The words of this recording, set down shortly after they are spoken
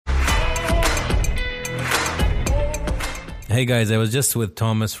Hey guys, I was just with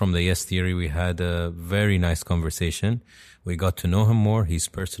Thomas from the Yes Theory. We had a very nice conversation. We got to know him more, his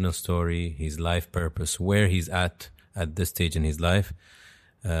personal story, his life purpose, where he's at this stage in his life.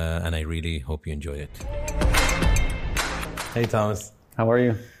 And I really hope you enjoy it. Hey Thomas. How are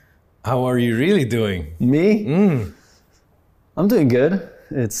you? How are you really doing? Me? I'm doing good.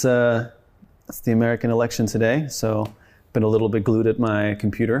 It's the American election today, so been a little bit glued at my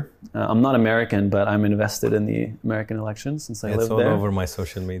computer. I'm not American, but I'm invested in the American election since I live there. It's all over my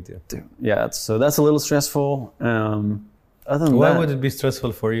social media. Yeah, so that's a little stressful. Other than Why that, would it be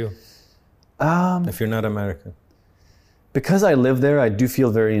stressful for you if you're not American? Because I live there, I do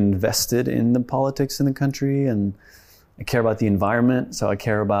feel very invested in the politics in the country, and I care about the environment. So I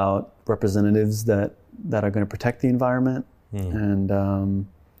care about representatives that are going to protect the environment.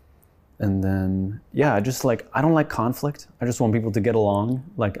 And then, yeah, I don't like conflict. I just want people to get along.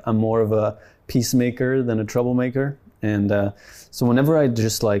 Like, I'm more of a peacemaker than a troublemaker. And so whenever I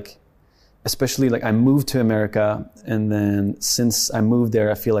just especially I moved to America, and then since I moved there,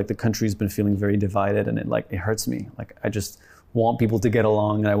 I feel like the country's been feeling very divided, and it hurts me. Like, I just want people to get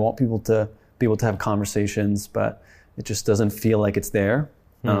along, and I want people to be able to have conversations, but it just doesn't feel like it's there.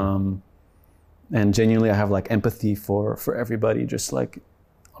 And genuinely, I have empathy for everybody, just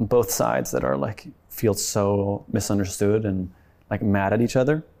on both sides that are feel so misunderstood and mad at each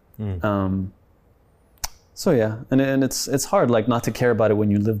other. So yeah, and it's hard not to care about it when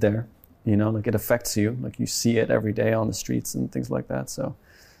you live there, it affects you, you see it every day on the streets and things like that. So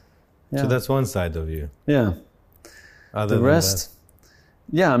yeah. So that's one side of you. Yeah. Other the rest,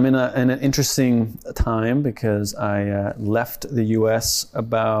 yeah, I'm in an interesting time because I left the US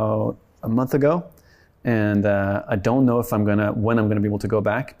about a month ago. And I don't know when I'm gonna be able to go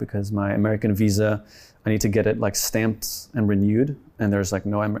back, because my American visa, I need to get it stamped and renewed, and there's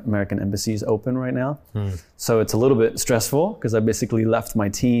no American embassies open right now. So it's a little bit stressful because I basically left my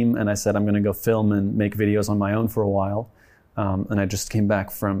team and I said I'm gonna go film and make videos on my own for a while. And I just came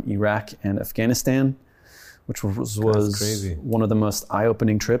back from Iraq and Afghanistan, which was one of the most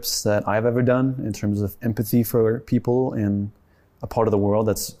eye-opening trips that I've ever done in terms of empathy for people in a part of the world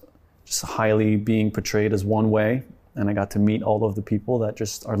that's just highly being portrayed as one way. And I got to meet all of the people that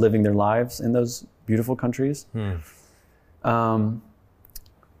just are living their lives in those beautiful countries. Yeah,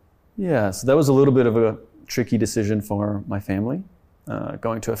 so that was a little bit of a tricky decision for my family.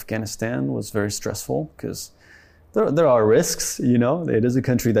 Going to Afghanistan was very stressful because there are risks, It is a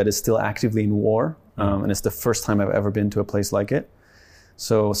country that is still actively in war, and it's the first time I've ever been to a place like it.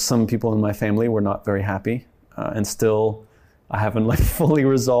 So some people in my family were not very happy, and still I haven't fully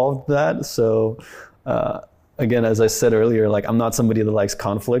resolved that. So again, as I said earlier, I'm not somebody that likes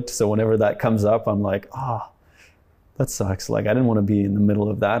conflict. So whenever that comes up, I'm that sucks. I didn't want to be in the middle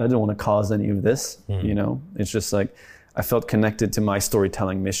of that. I didn't want to cause any of this, It's just I felt connected to my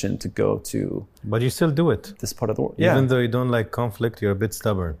storytelling mission to go to. But you still do it. This part of the world. Even though you don't like conflict, you're a bit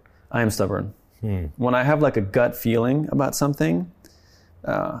stubborn. I am stubborn. When I have a gut feeling about something,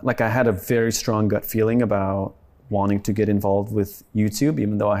 I had a very strong gut feeling about wanting to get involved with YouTube,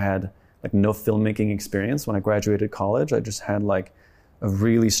 even though I had no filmmaking experience. When I graduated college, I just had a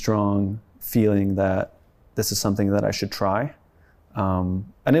really strong feeling that this is something that I should try. And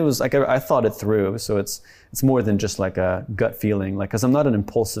it was I thought it through. So it's more than just a gut feeling, because I'm not an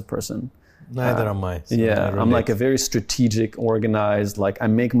impulsive person. Neither am I. So yeah, I'm a very strategic, organized, I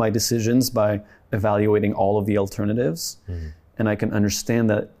make my decisions by evaluating all of the alternatives. And I can understand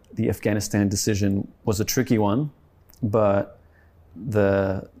that the Afghanistan decision was a tricky one, but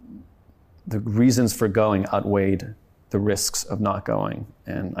the reasons for going outweighed the risks of not going.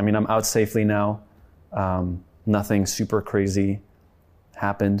 And I mean, I'm out safely now. Nothing super crazy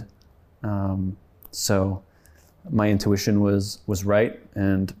happened. So my intuition was right,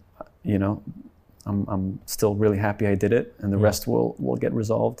 and I'm still really happy I did it, and the rest will get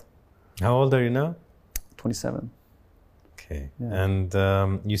resolved. How old are you now? 27. Okay. Yeah. And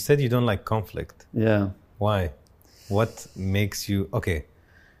you said you don't like conflict. Yeah. Why? What makes you,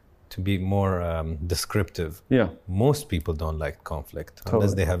 to be more descriptive, yeah, most people don't like conflict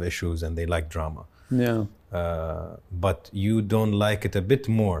unless they have issues and they like drama. Yeah. But you don't like it a bit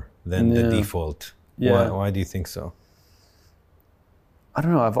more than the default. Yeah. Why do you think so? I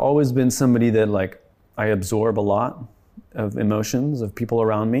don't know. I've always been somebody that I absorb a lot of emotions of people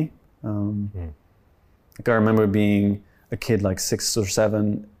around me. I remember being a kid 6 or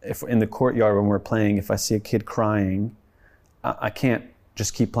 7, if in the courtyard when we're playing, if I see a kid crying, I can't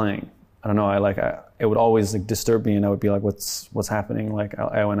just keep playing. I don't know. It would always disturb me, and I would be like, "What's happening?"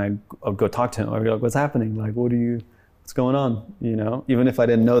 When I'd go talk to him, I'd be like, "What's happening? What's going on?" Even if I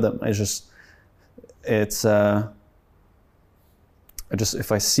didn't know them,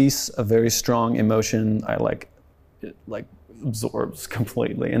 if I see a very strong emotion, it absorbs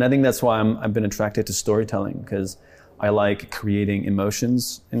completely. And I think that's why I've been attracted to storytelling, because I like creating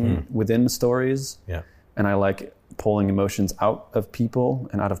emotions within stories. Yeah. And I like pulling emotions out of people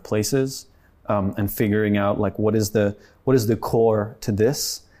and out of places, and figuring out like what is the core to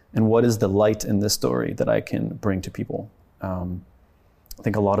this, and what is the light in this story that I can bring to people. I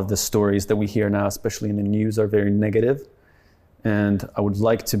think a lot of the stories that we hear now, especially in the news, are very negative. And I would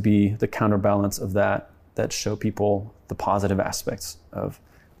like to be the counterbalance of that show people the positive aspects of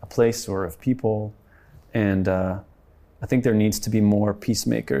a place or of people. And I think there needs to be more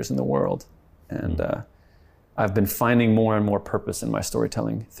peacemakers in the world. And I've been finding more and more purpose in my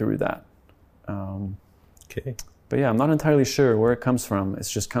storytelling through that. Okay. But yeah, I'm not entirely sure where it comes from.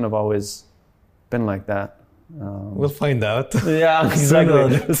 It's just kind of always been like that. We'll find out. Yeah,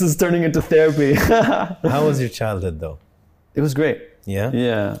 exactly. This is turning into therapy. How was your childhood, though? It was great. Yeah?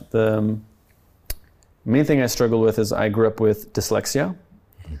 Yeah. The main thing I struggled with is I grew up with dyslexia.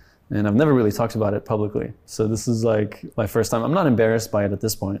 And I've never really talked about it publicly. So this is like my first time. I'm not embarrassed by it at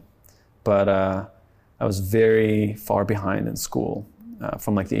this point. But I was very far behind in school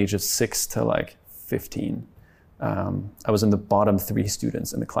from like the age of 6 to like 15. I was in the bottom 3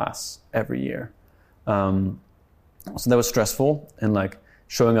 students in the class every year. So that was stressful. And like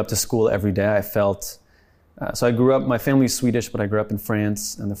showing up to school every day, I felt... so I grew up, my family's Swedish, but I grew up in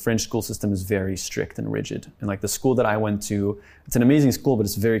France, and the French school system is very strict and rigid. And like the school that I went to, it's an amazing school, but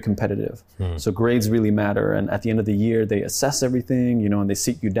it's very competitive. So grades really matter. And at the end of the year, they assess everything, and they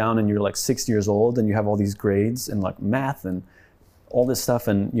sit you down and you're like 6 years old and you have all these grades and like math and all this stuff.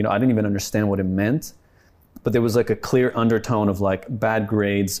 And, I didn't even understand what it meant, but there was like a clear undertone of like bad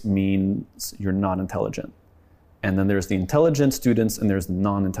grades means you're not intelligent. And then there's the intelligent students and there's the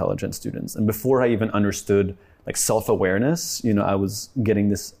non-intelligent students. And before I even understood like self-awareness, I was getting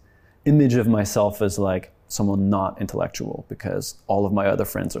this image of myself as like someone not intellectual because all of my other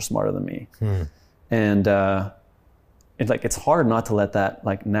friends are smarter than me. And it's hard not to let that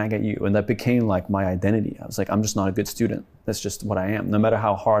like nag at you. And that became like my identity. I was like, I'm just not a good student. That's just what I am. No matter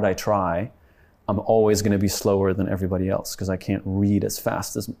how hard I try, I'm always going to be slower than everybody else because I can't read as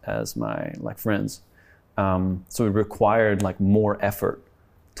fast as my like friends. So it required like more effort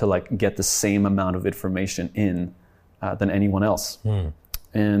to like get the same amount of information in than anyone else.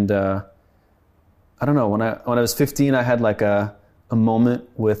 And I don't know, when I was 15, I had like a moment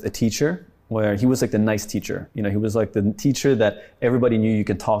with a teacher where he was like the nice teacher. He was like the teacher that everybody knew you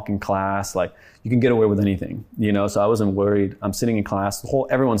could talk in class, like you can get away with anything, so I wasn't worried. I'm sitting in class,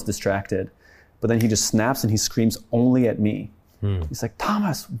 everyone's distracted, but then he just snaps and he screams only at me. He's like,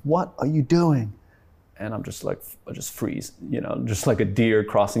 Thomas, what are you doing? And I'm just like, I just freeze, just like a deer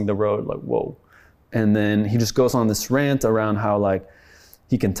crossing the road, like, whoa. And then he just goes on this rant around how like,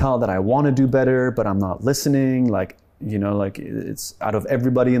 he can tell that I want to do better, but I'm not listening. Like, like it's out of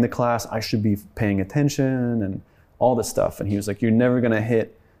everybody in the class, I should be paying attention and all this stuff. And he was like, you're never going to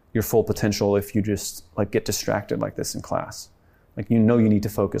hit your full potential if you just like get distracted like this in class. Like, you need to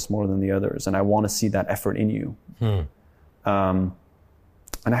focus more than the others. And I want to see that effort in you.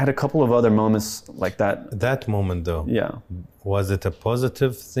 And I had a couple of other moments like that. That moment, though, yeah, was it a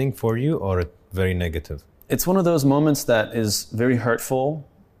positive thing for you or a very negative? It's one of those moments that is very hurtful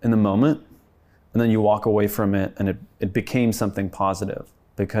in the moment, and then you walk away from it, and it became something positive.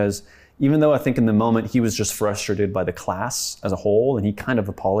 Because even though I think in the moment he was just frustrated by the class as a whole, and he kind of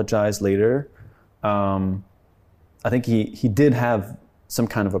apologized later, I think he did have some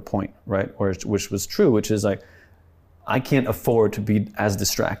kind of a point, right? Which was true, which is like, I can't afford to be as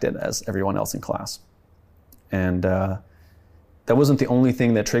distracted as everyone else in class. And that wasn't the only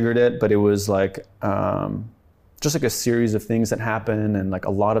thing that triggered it, but it was like just like a series of things that happened, and like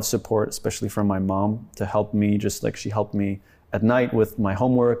a lot of support, especially from my mom, to help me. Just like she helped me at night with my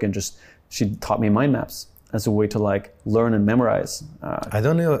homework, and just she taught me mind maps as a way to like learn and memorize. I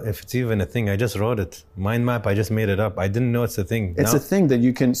don't know if it's even a thing. I just wrote it. Mind map, I just made it up. I didn't know it's a thing. It's a thing that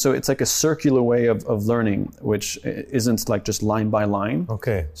you can, so it's like a circular way of learning, which isn't like just line by line.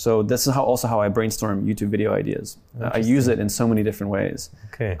 Okay. So this is how I brainstorm YouTube video ideas. I use it in so many different ways.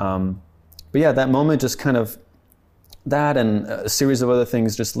 Okay. But yeah, that moment just kind of, that and a series of other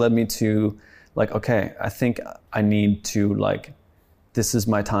things just led me to like, okay, I think I need to like, this is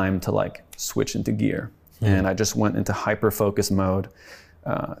my time to like switch into gear. And I just went into hyper-focus mode,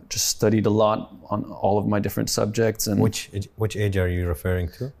 just studied a lot on all of my different subjects. And which age are you referring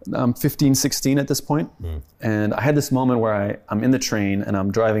to? I'm 15, 16 at this point. And I had this moment where I'm in the train and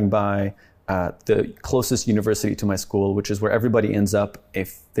I'm driving by the closest university to my school, which is where everybody ends up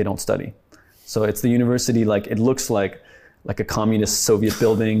if they don't study. So it's the university, like it looks like like a communist Soviet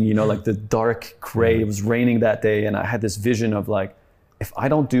building, you know, like the dark gray. It was raining that day, and I had this vision of like, if I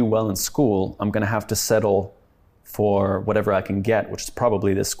don't do well in school, I'm going to have to settle for whatever I can get, which is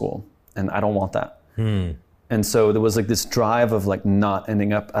probably this school, and I don't want that. And so there was like this drive of like not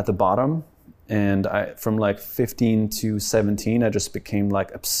ending up at the bottom. And from like 15 to 17, I just became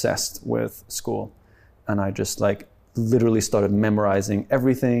like obsessed with school. And I just like literally started memorizing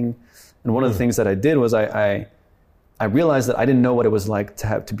everything. And one of the things that I did was I realized that I didn't know what it was like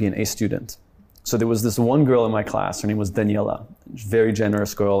to be an A student. So there was this one girl in my class, her name was Daniela, very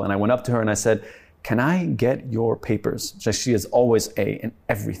generous girl. And I went up to her and I said, can I get your papers? She is always A in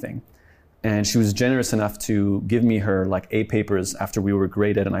everything. And she was generous enough to give me her like A papers after we were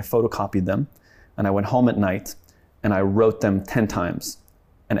graded, and I photocopied them. And I went home at night and I wrote them 10 times.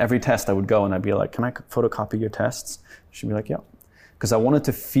 And every test I would go and I'd be like, can I photocopy your tests? She'd be like, yeah. Because I wanted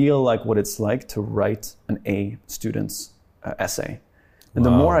to feel like what it's like to write an A student's essay. And the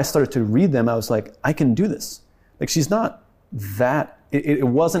more I started to read them, I was like, I can do this. Like, she's not that, it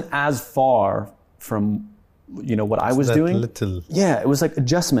wasn't as far from, you know, what I was doing. Yeah, it was like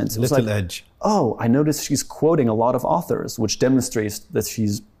adjustments. It was like, edge. Oh, I noticed she's quoting a lot of authors, which demonstrates that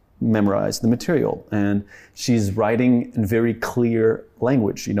she's memorized the material, and she's writing in very clear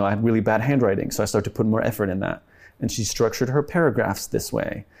language. You know, I had really bad handwriting, so I started to put more effort in that. And she structured her paragraphs this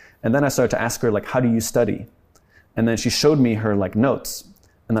way. And then I started to ask her, like, how do you study? And then she showed me her like notes.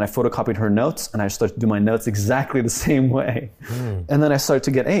 And then I photocopied her notes, and I started to do my notes exactly the same way. And then I started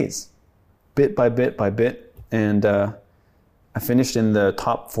to get A's, bit by bit by bit. And I finished in the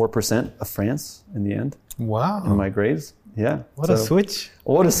top 4% of France in the end. Wow. In my grades. Yeah. What a switch.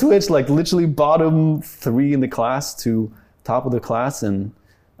 What a switch, like literally bottom 3 in the class to top of the class. And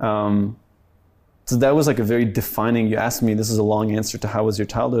so that was like a very defining, you asked me, this is a long answer to how was your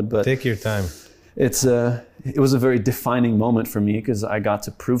childhood, but take your time. It was a very defining moment for me, because I got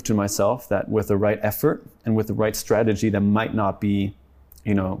to prove to myself that with the right effort and with the right strategy that might not be,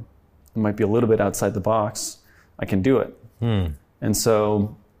 you know, it might be a little bit outside the box, I can do it. And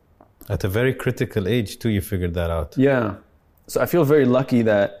so at a very critical age too, you figured that out. Yeah. So I feel very lucky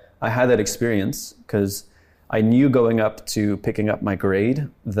that I had that experience, because I knew going up to picking up my grade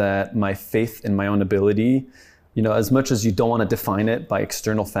that my faith in my own ability, you know, as much as you don't want to define it by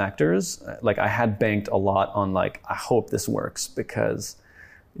external factors, like I had banked a lot on like, I hope this works, because,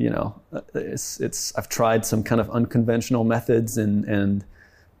 you know, I've tried some kind of unconventional methods, and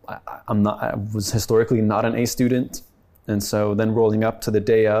I was historically not an A student. And so then rolling up to the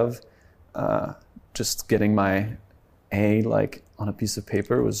day of, just getting my A like on a piece of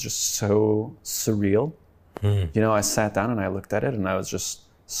paper was just so surreal. You know, I sat down and I looked at it and I was just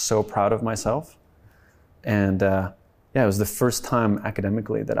so proud of myself. And yeah, it was the first time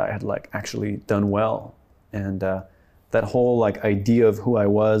academically that I had like actually done well. And that whole like idea of who I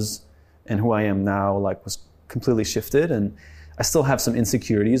was and who I am now like was completely shifted. And I still have some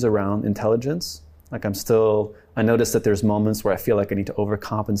insecurities around intelligence. Like I noticed that there's moments where I feel like I need to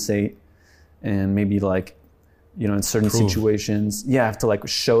overcompensate, and maybe like, you know, in certain situations, I have to like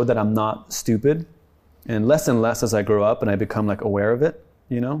show that I'm not stupid. And less as I grow up and I become like aware of it,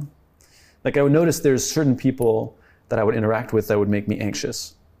 you know? Like I would notice there's certain people that I would interact with that would make me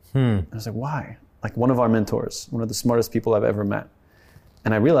anxious. And I was like, why? Like one of our mentors, one of the smartest people I've ever met.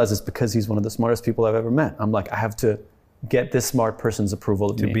 And I realized it's because he's one of the smartest people I've ever met. I'm like, I have to get this smart person's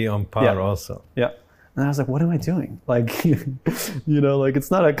approval of me. To be on par also. Yeah. And I was like, what am I doing? Like, you know, like it's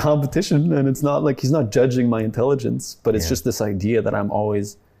not a competition, and it's not like he's not judging my intelligence, but it's just this idea that I'm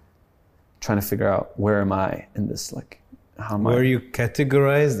always trying to figure out, where am I in this, like, how am I? Were you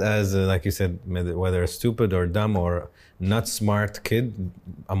categorized as, like you said, whether a stupid or dumb or not smart kid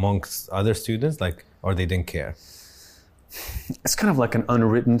amongst other students, like, or they didn't care? It's kind of like an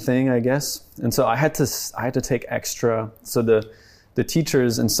unwritten thing, I guess. And so I had to take extra. So the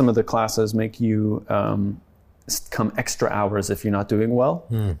teachers in some of the classes make you come extra hours if you're not doing well.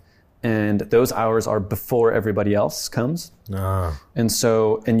 And those hours are before everybody else comes.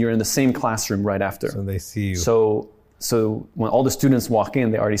 And you're in the same classroom right after. So they see you. So when all the students walk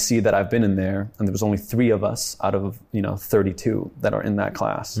in, they already see that I've been in there, and there was only 3 of us out of, you know, 32 that are in that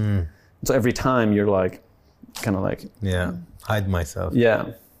class. So every time you're like, kind of like, hide myself.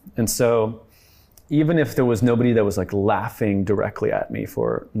 Yeah. And so even if there was nobody that was like laughing directly at me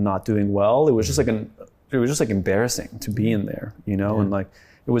for not doing well, it was just like embarrassing to be in there, you know? And like,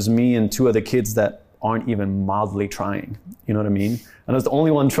 it was me and 2 other kids that aren't even mildly trying, you know what I mean? And I was the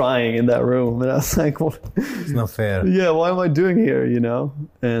only one trying in that room. And I was like, well, it's not fair. Yeah, what am I doing here, you know?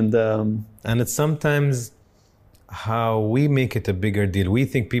 And it's sometimes, how we make it a bigger deal. We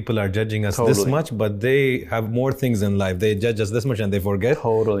think people are judging us this much, but they have more things in life. They judge us this much and they forget.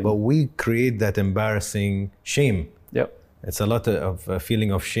 Totally. But we create that embarrassing shame. Yep. It's a lot of a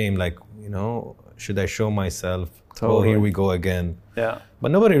feeling of shame, like, should I show myself? Totally. Oh, here we go again. Yeah.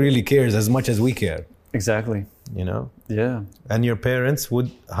 But nobody really cares as much as we care. Exactly. Yeah. And your parents,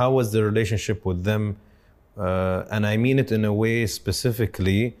 how was the relationship with them? And I mean it in a way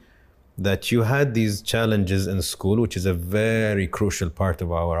specifically that you had these challenges in school, which is a very crucial part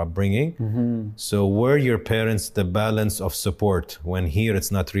of our upbringing. Mm-hmm. So were your parents the balance of support when here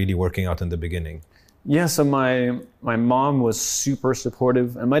it's not really working out in the beginning? Yeah, so my mom was super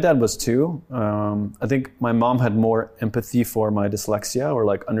supportive, and my dad was too. I think my mom had more empathy for my dyslexia, or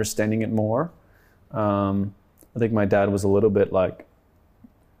like understanding it more. I think my dad was a little bit like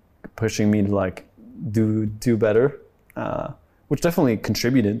pushing me to like do better, which definitely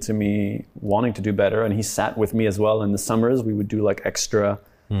contributed to me wanting to do better. And he sat with me as well in the summers. We would do like extra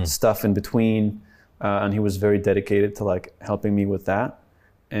stuff in between, and he was very dedicated to like helping me with that.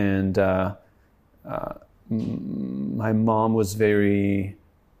 And my mom was very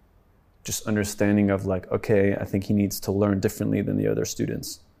just understanding of like, okay, I think he needs to learn differently than the other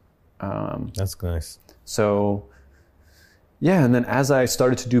students. That's nice. So, yeah, and then as I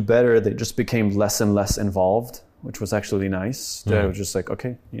started to do better, they just became less and less involved, which was actually nice. They were just like,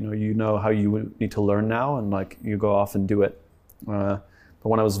 okay, you know how you need to learn now, and like you go off and do it. But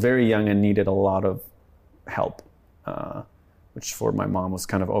when I was very young and needed a lot of help, which for my mom was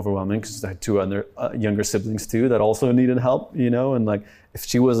kind of overwhelming because I had two other younger siblings too that also needed help, and like if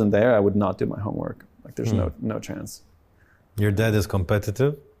she wasn't there, I would not do my homework. Like there's no chance. Your dad is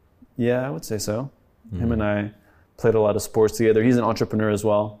competitive? Yeah, I would say so. Him and I played a lot of sports together. He's an entrepreneur as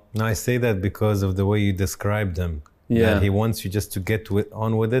well. No, I say that because of the way you described him. Yeah. That he wants you just to get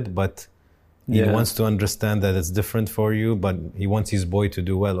on with it, but he wants to understand that it's different for you, but he wants his boy to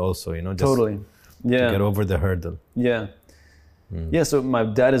do well also, just totally. Yeah. to get over the hurdle. Yeah. Yeah, so my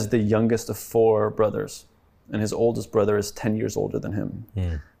dad is the youngest of 4 brothers, and his oldest brother is 10 years older than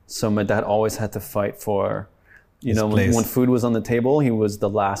him. So my dad always had to fight for, when food was on the table, he was the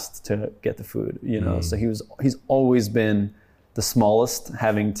last to get the food, So he's always been the smallest,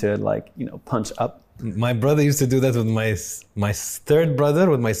 having to punch up. My brother used to do that with my third brother,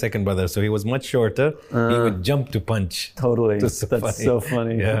 with my second brother. So he was much shorter. He would jump to punch. Totally. That's so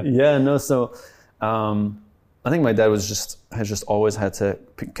funny. Yeah. No. So, I think my dad has just always had to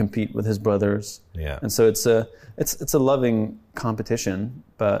compete with his brothers. Yeah. And so it's a loving competition,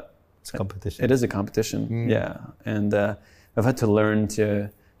 but it's a competition. It is a competition. Yeah. And I've had to learn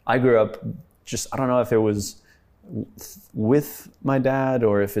I grew up I don't know if it was with my dad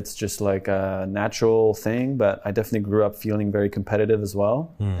or if it's just like a natural thing, but I definitely grew up feeling very competitive as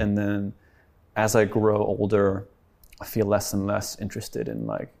well. And then as I grow older, I feel less and less interested in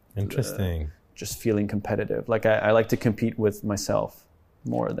like just feeling competitive. Like I like to compete with myself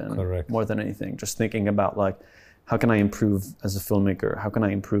more than anything. Just thinking about like, how can I improve as a filmmaker? How can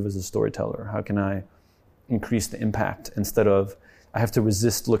I improve as a storyteller? How can I increase the impact instead of I have to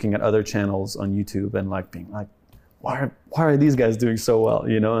resist looking at other channels on YouTube and like being like, why are these guys doing so well?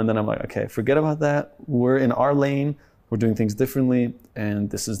 And then I'm like, okay, forget about that. We're in our lane. We're doing things differently. And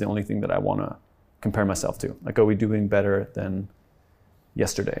this is the only thing that I want to compare myself to. Like, are we doing better than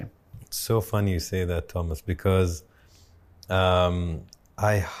yesterday? It's so funny you say that, Thomas, because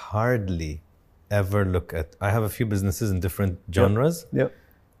I hardly ever I have a few businesses in different genres. Yep.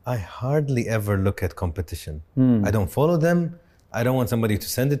 I hardly ever look at competition. I don't follow them. I don't want somebody to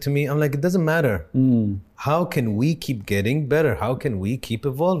send it to me. I'm like, it doesn't matter. How can we keep getting better? How can we keep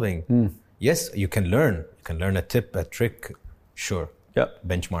evolving? Yes, you can learn. You can learn a tip, a trick, sure. Yep.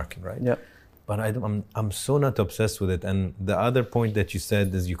 Benchmarking, right? Yep. But I'm so not obsessed with it. And the other point that you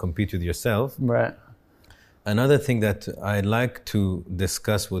said is you compete with yourself. Right. Another thing that I like to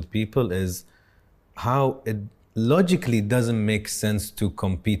discuss with people is how it logically doesn't make sense to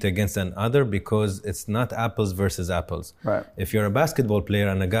compete against another because it's not apples versus apples. Right. If you're a basketball player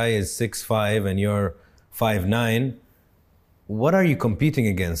and a guy is 6'5" and you're 5'9", what are you competing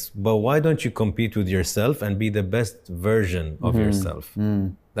against? But why don't you compete with yourself and be the best version of yourself?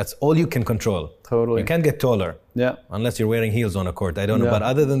 That's all you can control. Totally. You can't get taller. Yeah. Unless you're wearing heels on a court. I don't know. But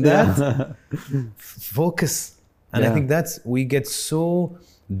other than that, focus. And I think we get so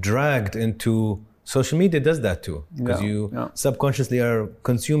dragged into social media does that too. Because you subconsciously are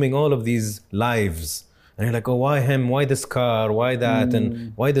consuming all of these lives. And you're like, oh, why him? Why this car? Why that?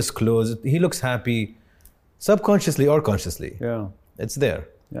 And why this clothes? He looks happy. Subconsciously or consciously. Yeah. It's there.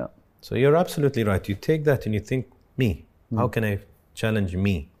 Yeah. So you're absolutely right. You take that and you think, me. How can I challenge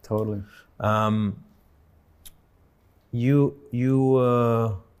me? Totally.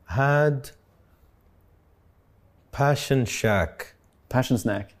 You had Passion Shack. Passion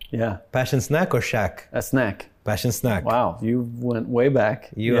Snack. Yeah. Passion Snack or Shack? A snack. Passion Snack. Wow, you went way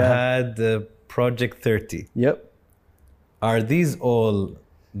back. You had Project 30. Yep. Are these all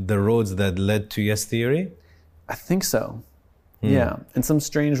the roads that led to Yes Theory? I think so. Yeah, in some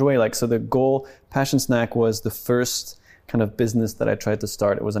strange way. Like, so the goal, Passion Snack was the first kind of business that I tried to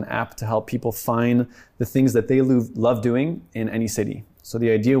start. It was an app to help people find the things that they love doing in any city. So the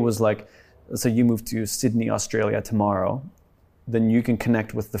idea was like, let's say you move to Sydney, Australia tomorrow, then you can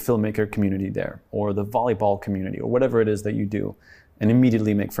connect with the filmmaker community there, or the volleyball community, or whatever it is that you do, and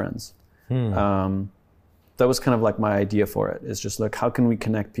immediately make friends. That was kind of like my idea for it. It's just like, how can we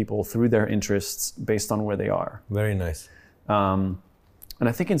connect people through their interests based on where they are? Very nice. And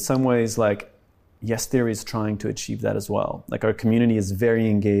I think in some ways, like, Yes Theory is trying to achieve that as well. Like, our community is very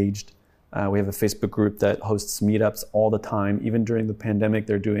engaged. We have a Facebook group that hosts meetups all the time. Even during the pandemic,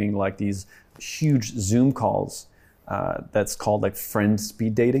 they're doing like these huge Zoom calls that's called like friend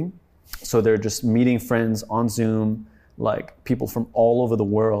speed dating. So they're just meeting friends on Zoom, like people from all over the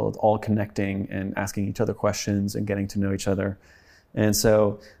world, all connecting and asking each other questions and getting to know each other. And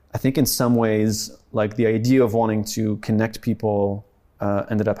so I think in some ways, like, the idea of wanting to connect people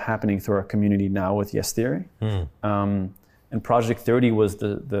ended up happening through our community now with Yes Theory. And Project 30 was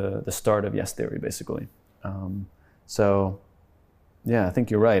the start of Yes Theory, basically. So yeah, I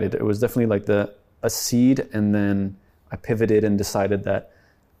think you're right. It was definitely like a seed, and then I pivoted and decided that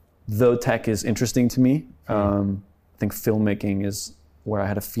though tech is interesting to me, I think filmmaking is where I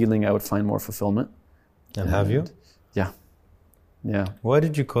had a feeling I would find more fulfillment. And have you? Yeah. Yeah. Why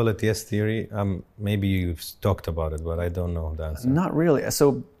did you call it Yes Theory? Maybe you've talked about it, but I don't know the answer. Not really.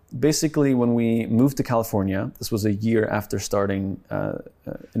 So basically, when we moved to California, this was a year after starting.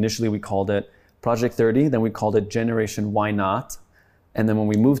 Initially, we called it Project 30. Then we called it Generation Why Not. And then when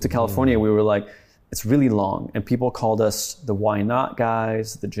we moved to California, we were like, it's really long. And people called us the Why Not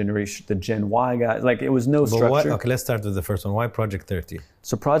guys, the Gen Y guys. Like, it was no structure. Okay, let's start with the first one. Why Project 30?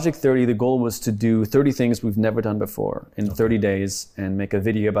 So Project 30, the goal was to do 30 things we've never done before in 30 days and make a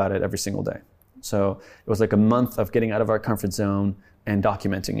video about it every single day. So it was like a month of getting out of our comfort zone and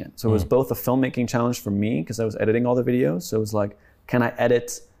documenting it. So it was both a filmmaking challenge for me, because I was editing all the videos. So it was like, can I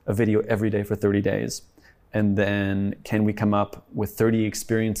edit a video every day for 30 days? And then can we come up with 30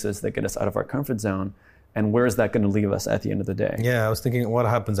 experiences that get us out of our comfort zone? And where is that going to leave us at the end of the day? Yeah, I was thinking, what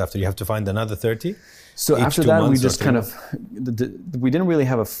happens after? You have to find another 30? So after that, we just kind of, we didn't really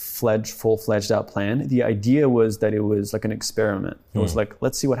have a full-fledged out plan. The idea was that it was like an experiment. It was like,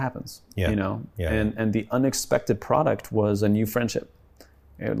 let's see what happens, you know? And the unexpected product was a new friendship.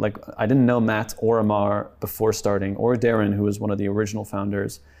 Like, I didn't know Matt or Amar before starting, or Darren, who was one of the original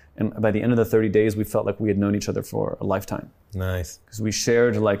founders. And by the end of the 30 days, we felt like we had known each other for a lifetime. Nice. Because we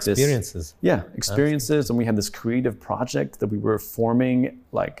shared like experiences. Experiences. And we had this creative project that we were forming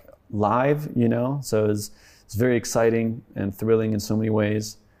like live, you know? So it's very exciting and thrilling in so many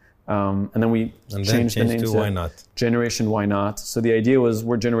ways. And then we changed the name to Why Not? Generation Why Not. So the idea was,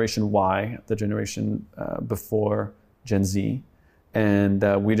 we're Generation Y, the generation before Gen Z. And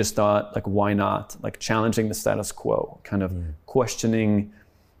we just thought, like, why not? Like, challenging the status quo, kind of questioning.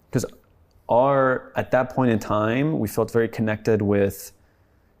 Because at that point in time, we felt very connected with,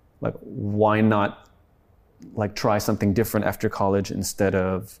 like, why not, like, try something different after college instead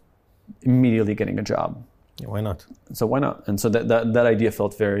of immediately getting a job? Yeah, why not? So why not? And so that idea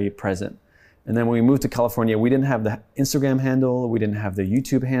felt very present. And then when we moved to California, we didn't have the Instagram handle, we didn't have the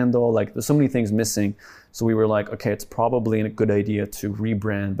YouTube handle, like, there's so many things missing. So we were like, okay, it's probably a good idea to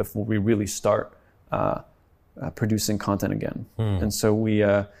rebrand before we really start producing content again. And so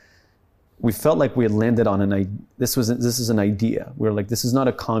we felt like we had landed on this is an idea. We were like, this is not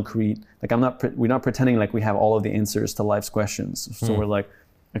a concrete, like, we're not pretending like we have all of the answers to life's questions. So we're like,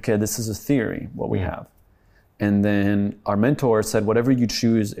 okay, this is a theory, what we have. And then our mentor said, whatever you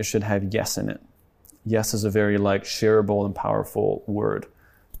choose, it should have yes in it. Yes is a very, like, shareable and powerful word.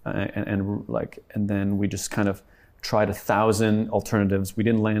 And then we just kind of tried 1,000 alternatives. We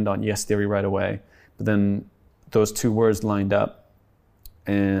didn't land on Yes Theory right away, but then those two words lined up.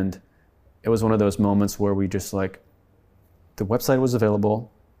 And it was one of those moments where we just, like, the website was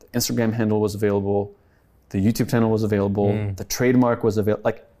available, the Instagram handle was available, the YouTube channel was available, the trademark was available,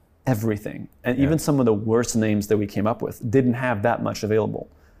 like, everything. And even some of the worst names that we came up with didn't have that much available.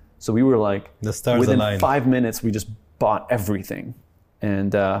 So we were like, the stars within aligned. 5 minutes, we just bought everything.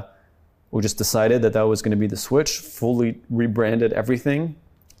 And we just decided that was going to be the switch, fully rebranded everything,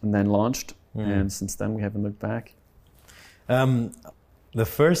 and then launched. And since then, we haven't looked back. The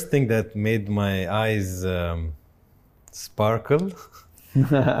first thing that made my eyes sparkle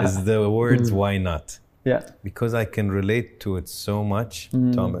is the words why not. Yeah. Because I can relate to it so much,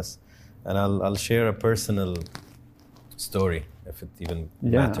 Thomas. And I'll share a personal story if it even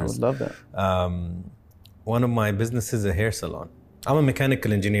matters. I would love that. One of my businesses is a hair salon. I'm a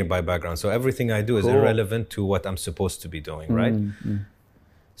mechanical engineer by background, so everything I do is irrelevant to what I'm supposed to be doing, right?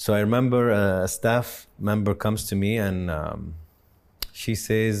 So I remember a staff member comes to me and she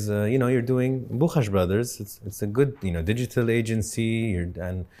says, you're doing Bukhash Brothers. It's a good, digital agency.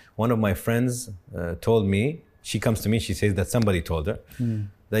 And one of my friends told me, she comes to me, she says that somebody told her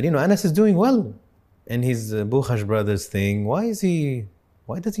that, Anas is doing well in his Bukhash Brothers thing. Why does he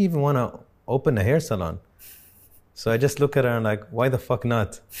even want to open a hair salon? So I just look at her and like, why the fuck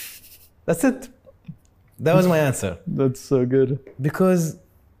not? That's it. That was my answer. That's so good. Because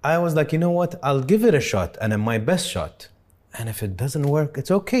I was like, you know what? I'll give it a shot and my best shot. And if it doesn't work,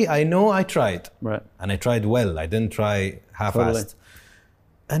 it's okay. I know I tried. Right. And I tried well. I didn't try half-assed.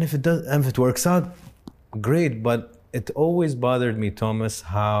 And if it works out, great. But it always bothered me, Thomas,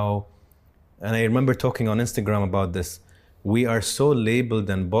 how, and I remember talking on Instagram about this, we are so labeled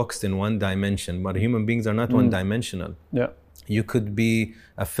and boxed in one dimension, but human beings are not one-dimensional. Yeah. You could be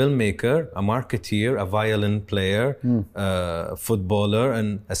a filmmaker, a marketeer, a violin player, a footballer,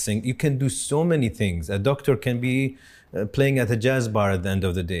 and a singer. You can do so many things. A doctor can be playing at a jazz bar at the end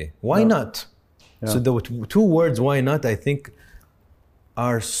of the day. Why not? Yeah. So the two words, why not, I think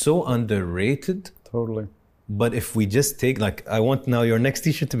are so underrated. Totally. But if we just take, I want now your next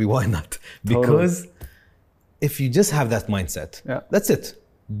t-shirt to be why not? Because if you just have that mindset, that's it.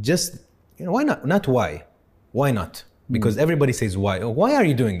 Just, why not? Not why. Why not? Because everybody says why. Oh, why are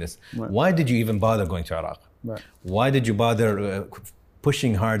you doing this? Right. Why did you even bother going to Iraq? Right. Why did you bother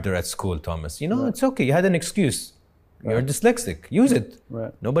pushing harder at school, Thomas? It's okay. You had an excuse. Right. You're dyslexic. Use it.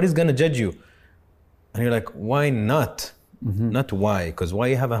 Right. Nobody's going to judge you. And you're like, why not? Not why. Because why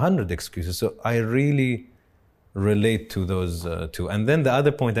you have 100 excuses. So I really relate to those two. And then the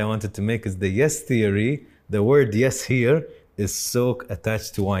other point I wanted to make is the yes theory. The word yes here is so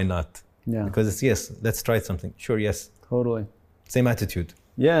attached to why not. Yeah. Because it's yes, let's try something. Sure, yes. Totally. Same attitude.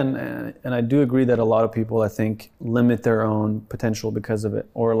 Yeah, and I do agree that a lot of people, I think, limit their own potential because of it,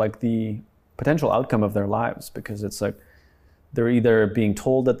 or like the potential outcome of their lives, because it's like they're either being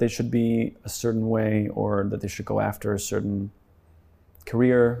told that they should be a certain way or that they should go after a certain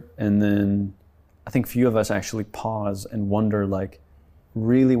career, and then I think few of us actually pause and wonder like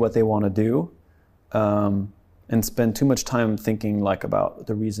really what they want to do, and spend too much time thinking like about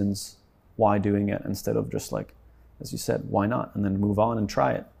the reasons why doing it instead of just like, as you said, why not? And then move on and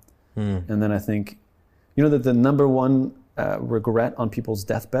try it. And then I think, that the number one regret on people's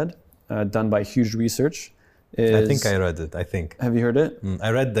deathbed, done by huge research, is... I think I read it, Have you heard it?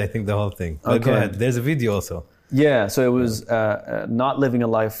 I read, I think, the whole thing. But go ahead. There's a video also. Yeah, so it was not living a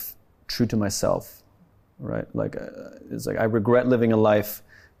life true to myself, right? It's like I regret living a life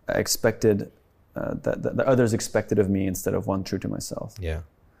expected, that others expected of me instead of one true to myself. Yeah.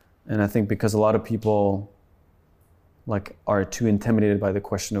 And I think because a lot of people are too intimidated by the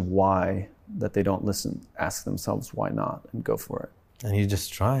question of why, that they don't listen, ask themselves why not, and go for it. And you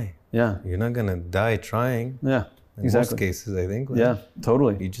just try. Yeah. You're not going to die trying. Yeah, in exactly. most cases, I think. Yeah,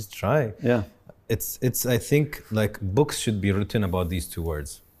 totally. You just try. Yeah. It's I think books should be written about these two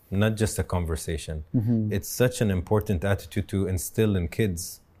words, not just a conversation. It's such an important attitude to instill in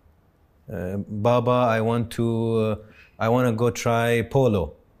kids. Baba, I want to go try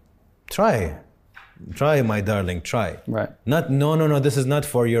polo. Try, my darling, try. Right. Not, no, this is not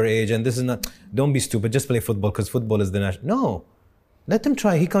for your age, and this is not, don't be stupid, just play football because football is the national. No, let him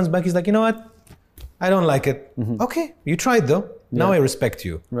try. He comes back, he's like, you know what? I don't like it. Okay, you tried though. Now I respect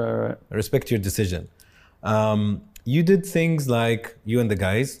you. Right. I respect your decision. You did things like, you and the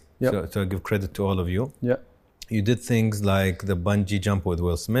guys, so I give credit to all of you. Yeah. You did things like the bungee jump with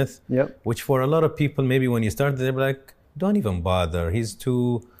Will Smith, which for a lot of people, maybe when you started, they were like, don't even bother. He's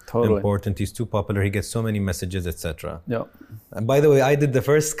too important. He's too popular. He gets so many messages, etc. Yeah. And by the way, I did the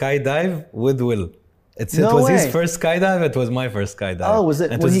first skydive with Will. It was his first skydive. It was my first skydive. Oh, was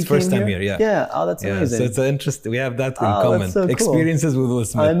it? And it was his first time here. Yeah. Yeah. Oh, that's amazing. So it's interesting. We have that in common. That's so cool. Experiences with Will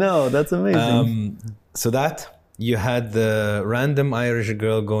Smith. I know. That's amazing. So that you had the random Irish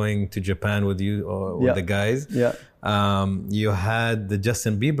girl going to Japan with you or with the guys. Yeah. You had the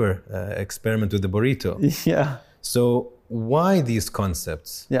Justin Bieber experiment with the burrito. Yeah. So why these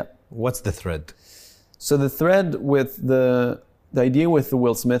concepts? Yeah. What's the thread? So the thread with the idea with the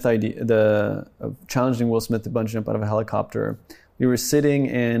Will Smith idea, of challenging Will Smith to bungee jump out of a helicopter, we were sitting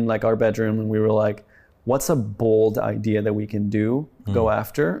in our bedroom and we were like, what's a bold idea that we can go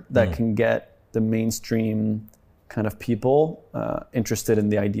after that can get the mainstream kind of people interested in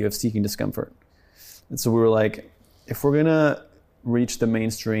the idea of seeking discomfort. And so we were like, if we're gonna reach the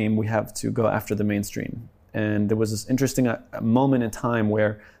mainstream, we have to go after the mainstream. And there was this interesting moment in time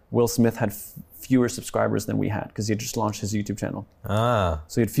where Will Smith had fewer subscribers than we had because he had just launched his YouTube channel.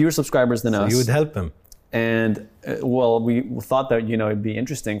 So he had fewer subscribers than us. You would help him. And we thought that, it'd be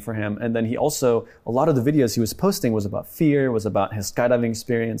interesting for him. And then he also, a lot of the videos he was posting was about fear, was about his skydiving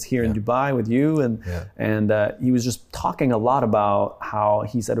experience here in Dubai with you. And he was just talking a lot about how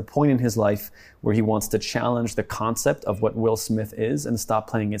he's at a point in his life where he wants to challenge the concept of what Will Smith is and stop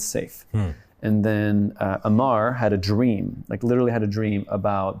playing it safe. And then Amar had a dream, like literally had a dream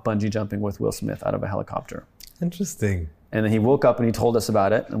about bungee jumping with Will Smith out of a helicopter. Interesting. And then he woke up and he told us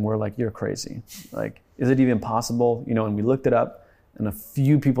about it, and we're like, you're crazy. Like, is it even possible? And we looked it up, and a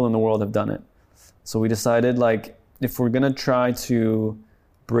few people in the world have done it. So we decided, like, if we're gonna try to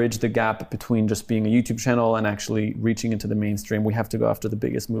bridge the gap between just being a YouTube channel and actually reaching into the mainstream, we have to go after the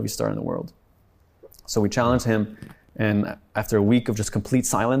biggest movie star in the world. So we challenged him, and after a week of just complete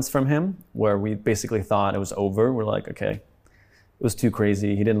silence from him, where we basically thought it was over, we're like, okay, it was too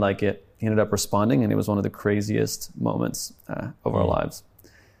crazy. He didn't like it. He ended up responding, and it was one of the craziest moments of our lives.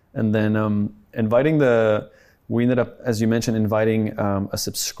 And then we ended up, as you mentioned, inviting a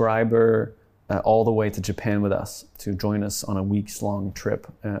subscriber all the way to Japan with us to join us on a weeks-long trip,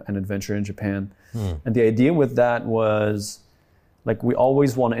 an adventure in Japan. And the idea with that was, like, we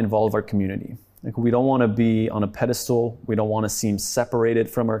always want to involve our community. Like, we don't want to be on a pedestal. We don't want to seem separated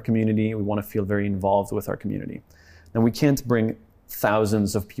from our community. We want to feel very involved with our community. And we can't bring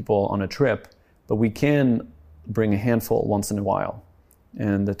thousands of people on a trip, but we can bring a handful once in a while.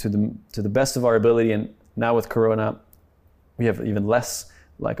 And to the best of our ability, and now with Corona, we have even less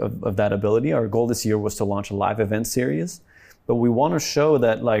of that ability. Our goal this year was to launch a live event series, but we want to show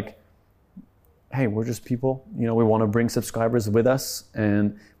that, like, hey, we're just people. We want to bring subscribers with us,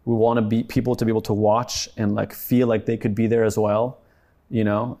 and we want to be people to be able to watch and like feel like they could be there as well.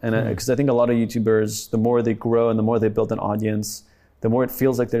 And because I think a lot of YouTubers, the more they grow and the more they build an audience, the more it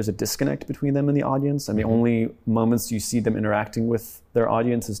feels like there's a disconnect between them and the audience. And the only moments you see them interacting with their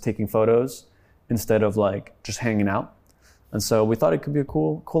audience is taking photos instead of like just hanging out. And so we thought it could be a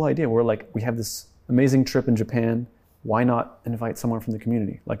cool idea. We're like, we have this amazing trip in Japan. Why not invite someone from the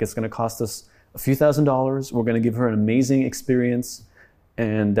community? Like, it's going to cost us a few $1,000s. We're going to give her an amazing experience,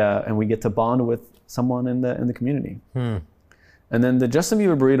 and we get to bond with someone in the community. And then the Justin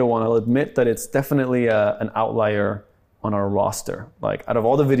Bieber burrito one, I'll admit that it's definitely an outlier on our roster. Like, out of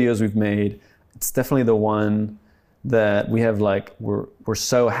all the videos we've made, it's definitely the one that we have, like, we're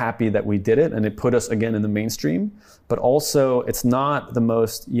so happy that we did it, and it put us again in the mainstream. But also, it's not the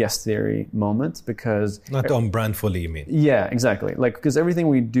most Yes Theory moment, because not on brand fully, you mean? Yeah, exactly. Like, because everything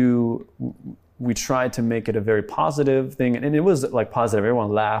we do, we tried to make it a very positive thing, and it was like positive.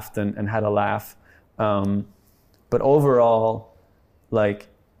 Everyone laughed and had a laugh. But overall, like,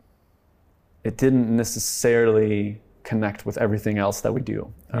 it didn't necessarily connect with everything else that we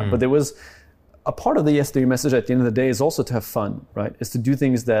do. But there was a part of the Yes Theory message at the end of the day is also to have fun, right? Is to do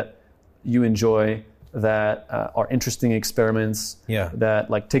things that you enjoy, that are interesting experiments, that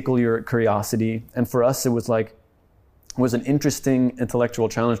like tickle your curiosity. And for us, it was an interesting intellectual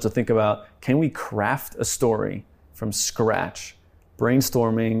challenge to think about, can we craft a story from scratch,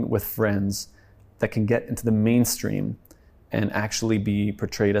 brainstorming with friends, that can get into the mainstream and actually be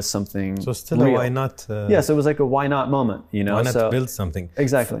portrayed as something So still real. a why not? So it was like a why not moment, Why not build something?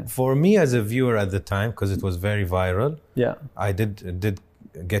 Exactly. For me as a viewer at the time, because it was very viral, I did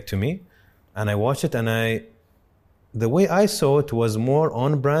get to me, and I watched it, and the way I saw it was more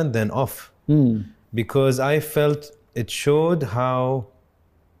on brand than off, because I felt it showed how,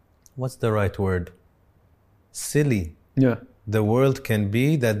 what's the right word? Silly. The world can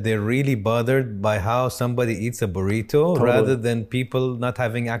be, that they're really bothered by how somebody eats a burrito rather than people not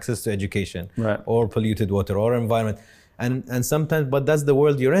having access to education or polluted water or environment. And sometimes, but that's the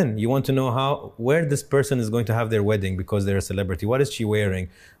world you're in. You want to know where this person is going to have their wedding because they're a celebrity. What is she wearing?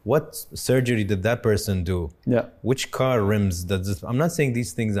 What surgery did that person do? Which car rims does this? I'm not saying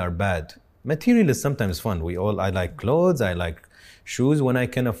these things are bad. Material is sometimes fun. I like clothes. I like shoes when I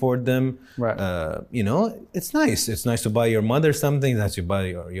can afford them. It's nice. It's nice to buy your mother something. It's nice to buy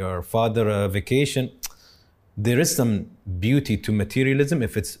your father a vacation. There is some beauty to materialism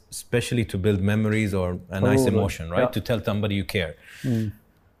if it's especially to build memories or a nice emotion, right? To tell somebody you care.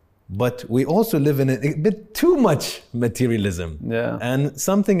 But we also live in a bit too much materialism. And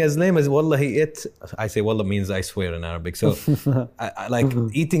something as lame as wallahi I say wallah means I swear in Arabic. So I like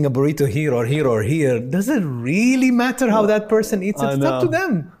eating a burrito here or here or here. Does it really matter how that person eats it? It's up to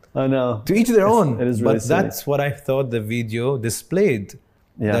them. I know. To each their own. It is really but silly. that's what I thought the video displayed.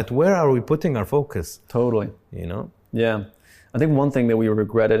 Yeah. That where are we putting our focus? Totally. You know? Yeah. I think one thing that we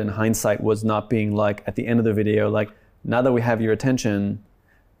regretted in hindsight was not being like, at the end of the video, like, now that we have your attention,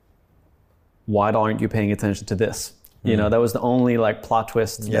 why aren't you paying attention to this? You know, that was the only like plot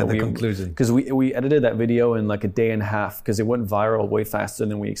twist. Yeah, the conclusion. Because we edited that video in like a day and a half because it went viral way faster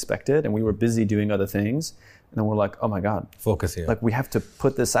than we expected, and we were busy doing other things. And then we're like, oh my God, Focus here. like we have to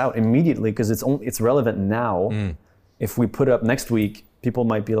put this out immediately because it's relevant now. If we put it up next week, people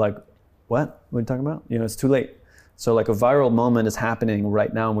might be like, what are you talking about? You know, it's too late. So like a viral moment is happening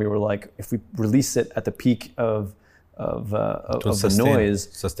right now, and we were like, if we release it at the peak of the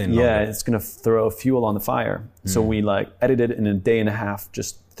noise, longer. it's gonna throw fuel on the fire. So we like edited it in a day and a half,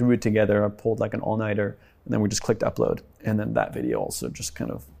 just threw it together. I pulled like an all-nighter, and then we just clicked upload, and then that video also just kind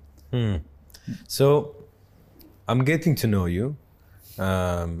of. So, I'm getting to know you.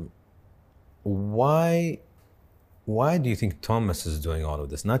 Why do you think Thomas is doing all of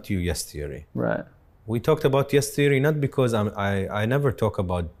this? Not you, Yes Theory. Right. We talked about Yes Theory not because I never talk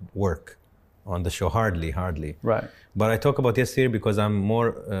about work on the show, hardly. Right. But I talk about Yes Theory because I'm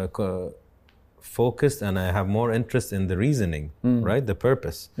more focused and I have more interest in the reasoning, right? The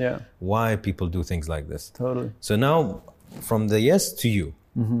purpose. Yeah. Why people do things like this. Totally. So now, from the yes to you,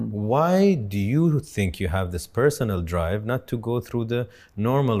 why do you think you have this personal drive not to go through the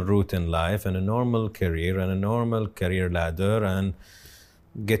normal route in life and a normal career and a normal career ladder and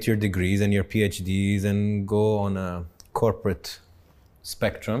get your degrees and your PhDs and go on a corporate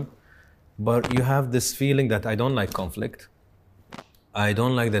spectrum? But you have this feeling that I don't like conflict. I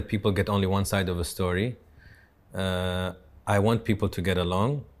don't like that people get only one side of a story. I want people to get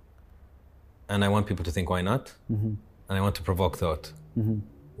along. And I want people to think, why not? And I want to provoke thought.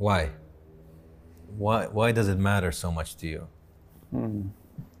 Why? Why does it matter so much to you?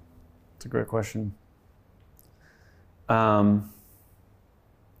 It's a great question.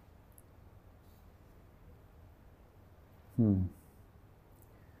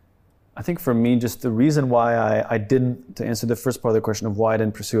 I think for me, just the reason why I didn't, to answer the first part of the question of why I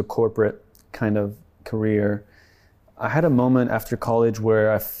didn't pursue a corporate kind of career, I had a moment after college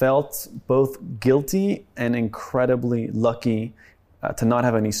where I felt both guilty and incredibly lucky to not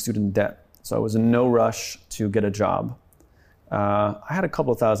have any student debt. So I was in no rush to get a job. I had a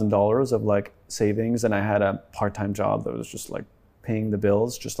couple of $1,000s of like savings, and I had a part-time job that was just like paying the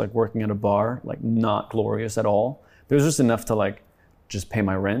bills, just like working at a bar, like not glorious at all. There was just enough to like just pay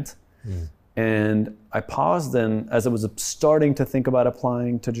my rent. And I paused, and as I was starting to think about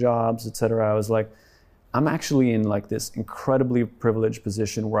applying to jobs, etc., I was like, I'm actually in like this incredibly privileged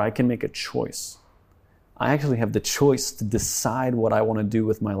position where I can make a choice. I actually have the choice to decide what I want to do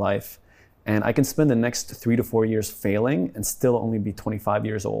with my life. And I can spend the next 3 to 4 years failing and still only be 25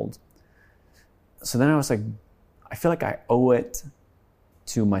 years old. So then I was like, I feel like I owe it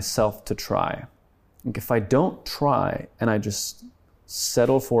to myself to try. Like if I don't try and I just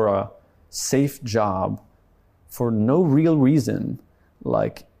settle for a safe job for no real reason,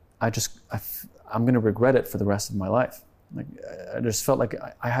 like I'm going to regret it for the rest of my life. Like I just felt like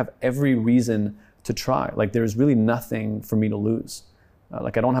I have every reason to try. Like there's really nothing for me to lose.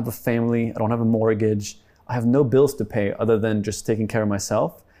 Like I don't have a family, I don't have a mortgage, I have no bills to pay other than just taking care of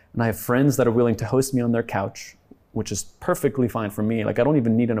myself. And I have friends that are willing to host me on their couch, which is perfectly fine for me. Like I don't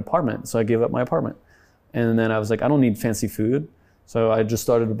even need an apartment, so I gave up my apartment. And then I was like, I don't need fancy food. So I just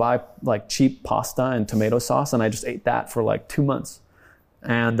started to buy like cheap pasta and tomato sauce, and I just ate that for like 2 months.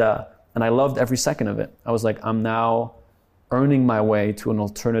 And I loved every second of it. I was like, I'm now earning my way to an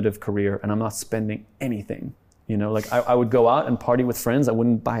alternative career, and I'm not spending anything. You know, like I would go out and party with friends. I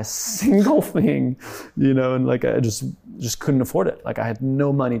wouldn't buy a single thing, you know, and like I just couldn't afford it. Like I had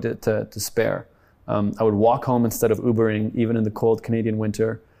no money to spare. I would walk home instead of Ubering, even in the cold Canadian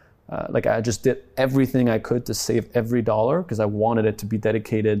winter. Like I just did everything I could to save every dollar because I wanted it to be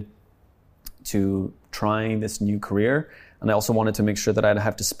dedicated to trying this new career. And I also wanted to make sure that I'd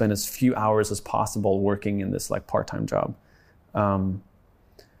have to spend as few hours as possible working in this like part-time job.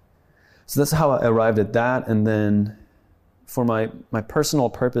 So that's how I arrived at that. And then for my personal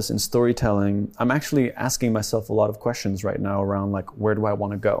purpose in storytelling, I'm actually asking myself a lot of questions right now around like, where do I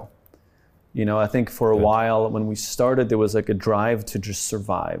want to go? You know, I think for a while when we started, there was like a drive to just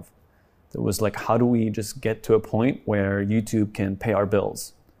survive. There was like, how do we just get to a point where YouTube can pay our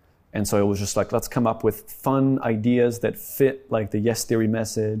bills? And so it was just like, let's come up with fun ideas that fit like the Yes Theory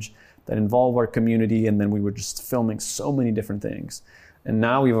message, that involve our community. And then we were just filming so many different things. And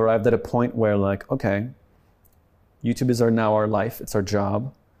now we've arrived at a point where like, okay, YouTube is now our life, it's our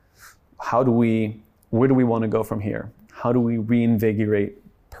job. Where do we want to go from here? How do we reinvigorate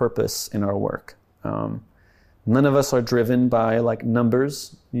purpose in our work. None of us are driven by like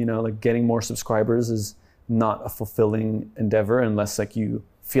numbers, like getting more subscribers is not a fulfilling endeavor unless like you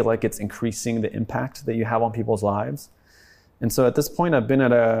feel like it's increasing the impact that you have on people's lives. And so at this point, I've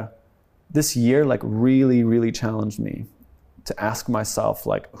been this year like really, really challenged me to ask myself,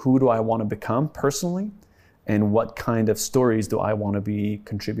 like, who do I want to become personally? And what kind of stories do I want to be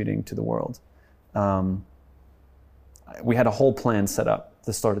contributing to the world? We had a whole plan set up at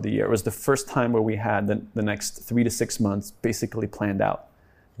the start of the year. It was the first time where we had the next 3 to 6 months basically planned out.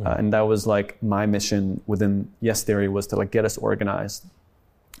 And that was like my mission within Yes Theory, was to like get us organized.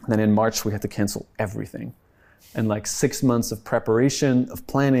 And then in March, we had to cancel everything. And like 6 months of preparation, of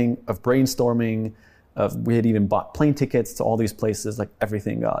planning, of brainstorming, we had even bought plane tickets to all these places, like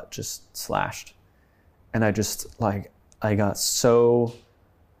everything got just slashed. And I got so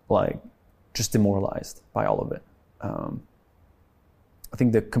just demoralized by all of it. I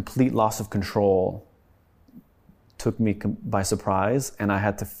think the complete loss of control took me by surprise, and I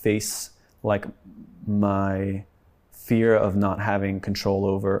had to face like my fear of not having control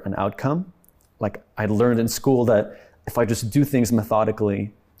over an outcome. Like I learned in school that if I just do things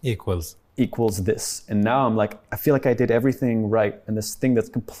methodically, equals this. And now I'm like, I feel like I did everything right, and this thing that's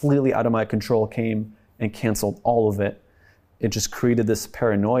completely out of my control came and canceled all of it. It just created this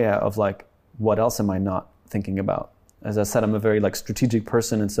paranoia of like, what else am I not thinking about? As I said, I'm a very like strategic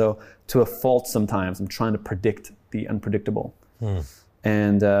person, and so to a fault sometimes I'm trying to predict the unpredictable.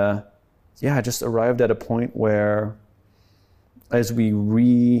 And I just arrived at a point where, as we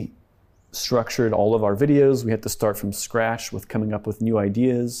restructured all of our videos, we had to start from scratch with coming up with new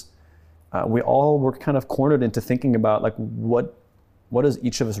ideas. We all were kind of cornered into thinking about like what does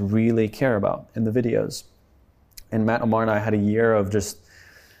each of us really care about in the videos. And Matt, Omar, and I had a year of just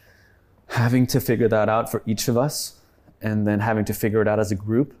having to figure that out for each of us, and then having to figure it out as a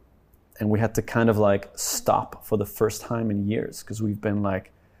group. And we had to kind of like stop for the first time in years, because we've been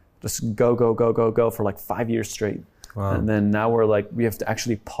like just go for like 5 years straight. Wow. And then now we're like, we have to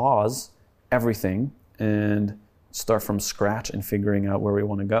actually pause everything and start from scratch and figuring out where we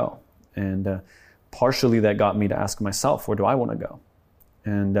want to go. And partially that got me to ask myself, where do I want to go?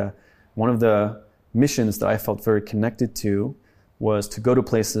 And one of the missions that I felt very connected to was to go to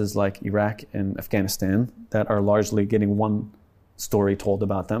places like Iraq and Afghanistan that are largely getting one story told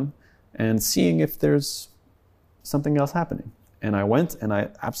about them, and seeing if there's something else happening. And I went and I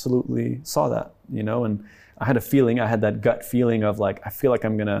absolutely saw that, and I had that gut feeling of like, I feel like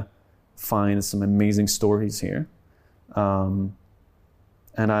I'm gonna find some amazing stories here.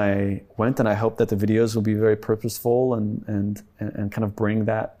 And I went, and I hope that the videos will be very purposeful and kind of bring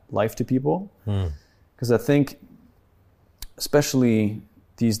that life to people. Because I think, especially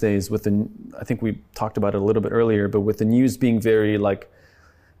these days I think we talked about it a little bit earlier, but with the news being very like,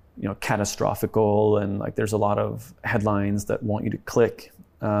 catastrophical, and like there's a lot of headlines that want you to click.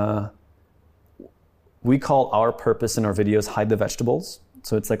 We call our purpose in our videos hide the vegetables.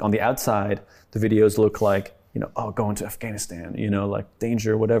 So it's like on the outside, the videos look like, going to Afghanistan, like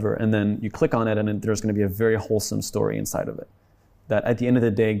danger, whatever. And then you click on it, and then there's going to be a very wholesome story inside of it that at the end of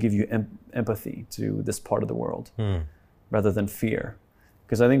the day give you empathy to this part of the world rather than fear.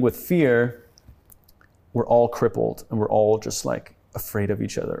 Because I think with fear, we're all crippled, and we're all just like afraid of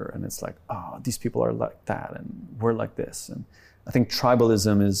each other. And it's like, these people are like that, and we're like this. And I think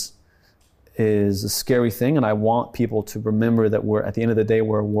tribalism is a scary thing. And I want people to remember that at the end of the day,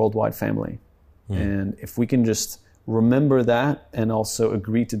 we're a worldwide family. And if we can just remember that and also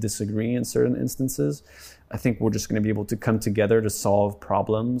agree to disagree in certain instances, I think we're just going to be able to come together to solve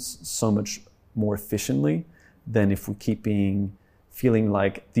problems so much more efficiently than if we keep feeling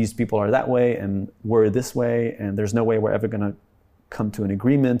like these people are that way and we're this way, and there's no way we're ever going to come to an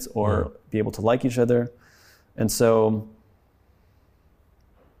agreement or be able to like each other. And so,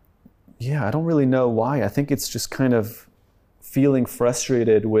 I don't really know why. I think it's just kind of feeling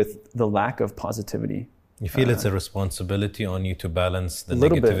frustrated with the lack of positivity. You feel it's a responsibility on you to balance the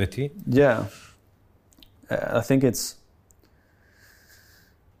negativity? Bit. Yeah. I think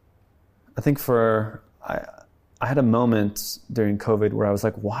I had a moment during COVID where I was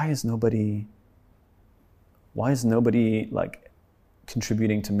like, why is nobody like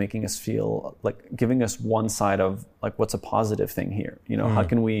contributing to making us feel like, giving us one side of like, what's a positive thing here? How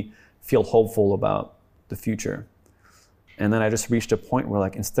can we feel hopeful about the future? And then I just reached a point where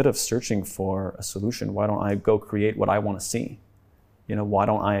like, instead of searching for a solution, why don't I go create what I want to see? Why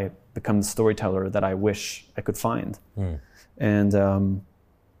don't I become the storyteller that I wish I could find? And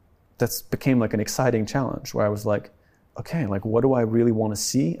that's became like an exciting challenge where I was like, okay, like what do I really want to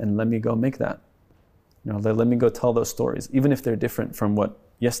see? And let me go make that. Let me go tell those stories, even if they're different from what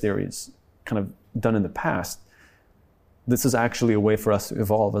Yes Theory is kind of done in the past, this is actually a way for us to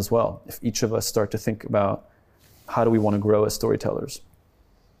evolve as well. If each of us start to think about how do we want to grow as storytellers.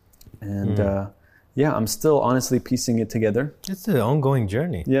 And I'm still honestly piecing it together. It's an ongoing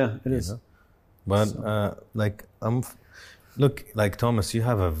journey. Yeah, it is. Know? But look, like Thomas, you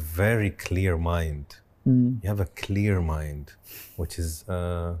have a very clear mind. You have a clear mind, which is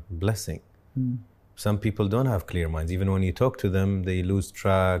a blessing. Some people don't have clear minds. Even when you talk to them, they lose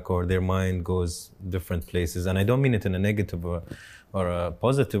track or their mind goes different places. And I don't mean it in a negative or a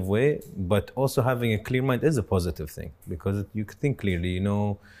positive way, but also having a clear mind is a positive thing because you can think clearly, you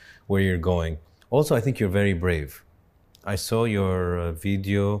know where you're going. Also, I think you're very brave. I saw your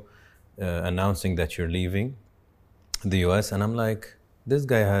video announcing that you're leaving the US, and I'm like, this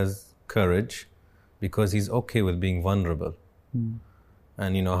guy has courage because he's okay with being vulnerable.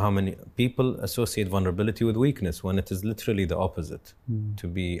 And you know how many people associate vulnerability with weakness when it is literally the opposite. To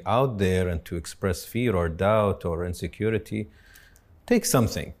be out there and to express fear or doubt or insecurity takes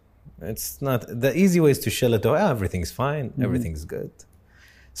something. It's not, the easy way is to shell it, everything's fine, everything's good.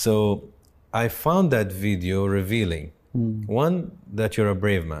 So I found that video revealing. One, that you're a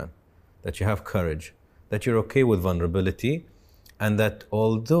brave man, that you have courage, that you're okay with vulnerability, and that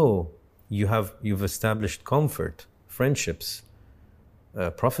although you've established comfort, friendships,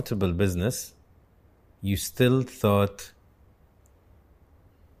 profitable business, you still thought,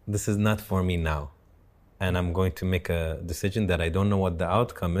 this is not for me now. And I'm going to make a decision that I don't know what the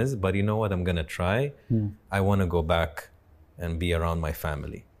outcome is, but you know what, I'm going to try. I want to go back and be around my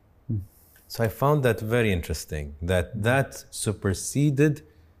family. So I found that very interesting, that superseded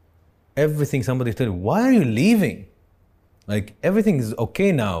everything somebody told you. Why are you leaving? Like, everything is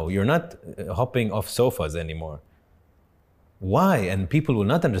okay now. You're not hopping off sofas anymore. Why? And people will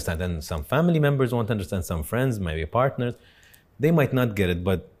not understand. And some family members won't understand, some friends, maybe partners. They might not get it,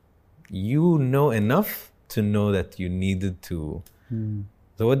 but you know enough to know that you needed to.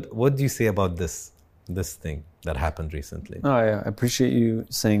 So what do you say about this thing that happened recently? Oh, yeah, I appreciate you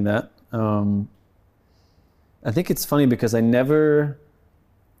saying that. I think it's funny because I never,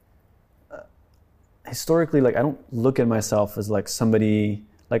 historically, like, I don't look at myself as like somebody,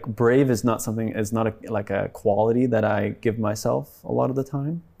 like brave is not a quality that I give myself a lot of the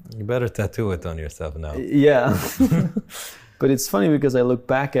time. You better tattoo it on yourself now. Yeah. But it's funny because I look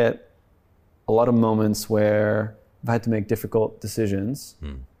back at a lot of moments where I've had to make difficult decisions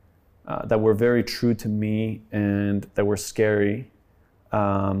that were very true to me and that were scary.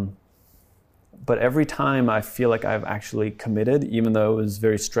 But every time I feel like I've actually committed, even though it was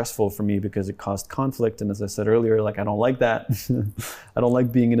very stressful for me because it caused conflict. And as I said earlier, like, I don't like that. I don't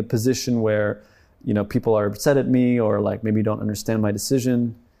like being in a position where, you know, people are upset at me or like maybe don't understand my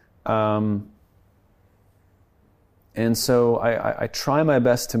decision. And so I try my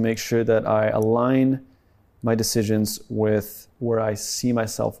best to make sure that I align my decisions with where I see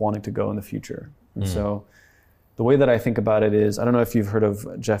myself wanting to go in the future. And so the way that I think about it is, I don't know if you've heard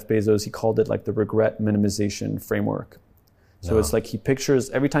of Jeff Bezos, he called it like the regret minimization framework. So it's like he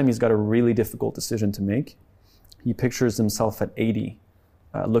pictures, every time he's got a really difficult decision to make, he pictures himself at 80,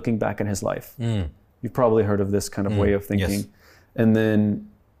 looking back at his life. You've probably heard of this kind of way of thinking. Yes. And then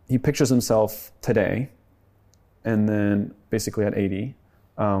he pictures himself today, and then basically at 80.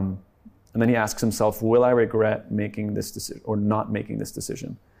 And then he asks himself, will I regret making this decision or not making this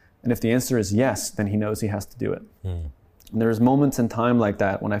decision? And if the answer is yes, then he knows he has to do it. And there's moments in time like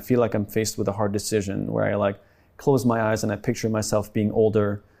that when I feel like I'm faced with a hard decision where I like close my eyes and I picture myself being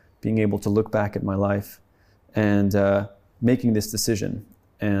older, being able to look back at my life and making this decision.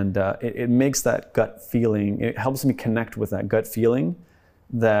 And it makes that gut feeling, it helps me connect with that gut feeling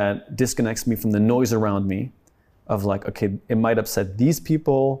that disconnects me from the noise around me of like, okay, it might upset these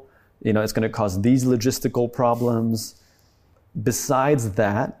people, you know, it's going to cause these logistical problems. Besides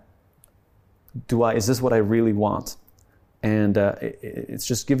that, is this what I really want? And it's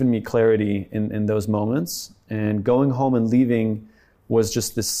just given me clarity in those moments. And going home and leaving was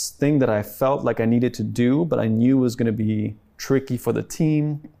just this thing that I felt like I needed to do, but I knew was going to be tricky for the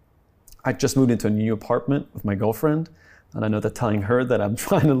team. I just moved into a new apartment with my girlfriend. And I know that telling her that I'm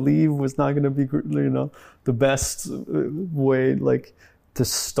trying to leave was not going to be, you know, the best way like to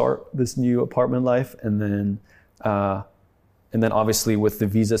start this new apartment life. And then obviously with the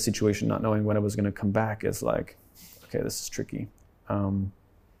visa situation, not knowing when I was going to come back is like, okay, this is tricky.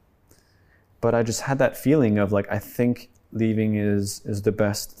 But I just had that feeling of like, I think leaving is the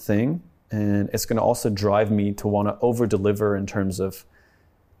best thing. And it's going to also drive me to want to over deliver in terms of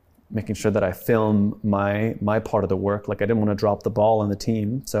making sure that I film my part of the work. Like, I didn't want to drop the ball on the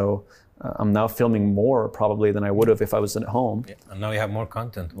team. So I'm now filming more probably than I would have if I was at home. Yeah. And now you have more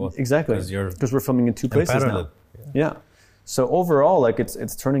content. Well, Exactly, because we're filming in two places parallel. now. Yeah. So overall, like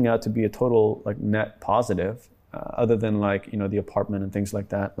it's turning out to be a total like net positive. Other than like the apartment and things like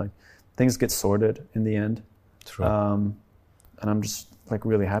that, like things get sorted in the end. True. And I'm just like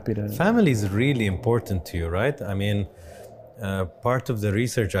really happy to. Family is really important to you, right? I mean, part of the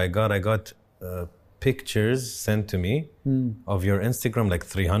research I got pictures sent to me of your Instagram like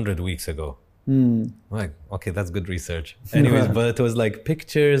 300 weeks ago. Like, okay, that's good research. Anyways, but it was like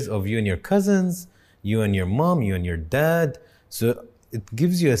pictures of you and your cousins, you and your mom, you and your dad. So it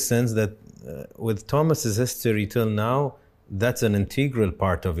gives you a sense that with Thomas's history till now, that's an integral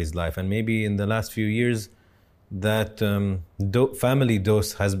part of his life. And maybe in the last few years, that family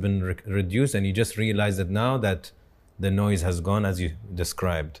dose has been reduced, and you just realize that now that the noise has gone, as you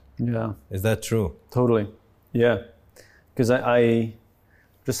described. Yeah. Is that true? Totally. Yeah. Because I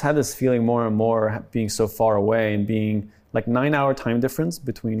just had this feeling more and more being so far away, and being like 9-hour time difference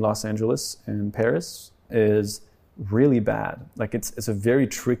between Los Angeles and Paris is really bad. Like it's a very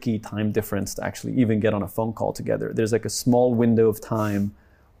tricky time difference to actually even get on a phone call together. There's like a small window of time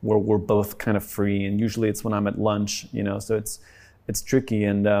where we're both kind of free, and usually it's when I'm at lunch, so it's tricky.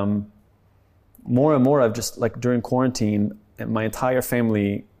 And more and more I've just like during quarantine, my entire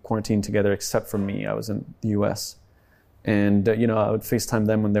family quarantined together except for me. I was in the US, and I would FaceTime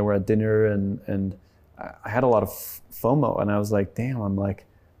them when they were at dinner, and I had a lot of FOMO, and I was like, damn, I'm like,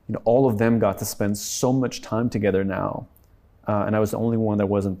 all of them got to spend so much time together now, and I was the only one that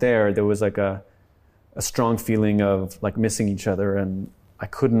wasn't there. There was like a strong feeling of like missing each other, and I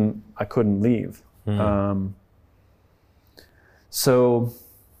couldn't leave. So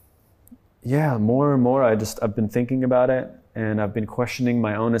yeah, more and more I've been thinking about it, and I've been questioning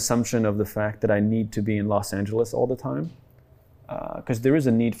my own assumption of the fact that I need to be in Los Angeles all the time, because there is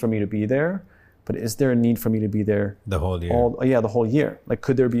a need for me to be there. But is there a need for me to be there the whole year? The whole year. Like,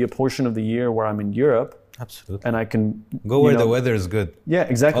 could there be a portion of the year where I'm in Europe? Absolutely. And I can go where the weather is good. Yeah,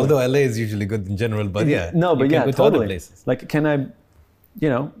 exactly. Although LA is usually good in general, but totally. Other places. Like, can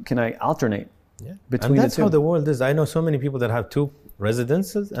I alternate between and that's the two? how the world is. I know so many people that have 2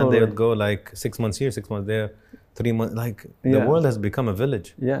 residences, and they would go like 6 months here, 6 months there, 3 months. Like the world has become a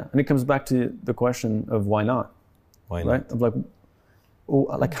village. Yeah, and it comes back to the question of why not? Why not? Right? Of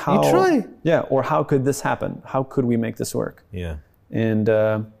like how? You try. Yeah, or how could this happen? How could we make this work? Yeah. And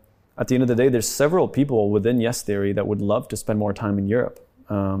at the end of the day, there's several people within Yes Theory that would love to spend more time in Europe.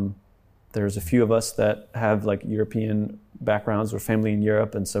 There's a few of us that have like European backgrounds or family in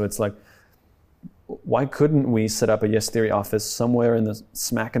Europe, and so it's like, why couldn't we set up a Yes Theory office somewhere in the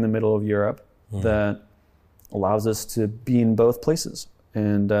smack in the middle of Europe that allows us to be in both places?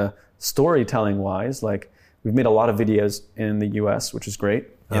 And storytelling wise, like, we've made a lot of videos in the US, which is great,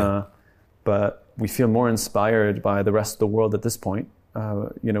 but we feel more inspired by the rest of the world at this point.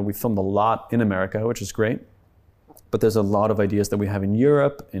 We filmed a lot in America, which is great, but there's a lot of ideas that we have in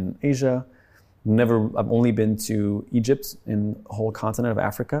Europe, in Asia. I've only been to Egypt, in the whole continent of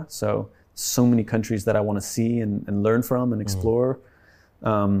Africa, so many countries that I want to see and learn from and explore.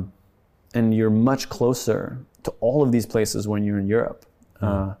 And you're much closer to all of these places when you're in Europe.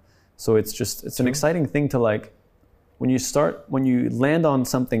 So it's an exciting thing to like, when you land on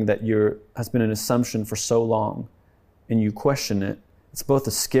something that has been an assumption for so long, and you question it, it's both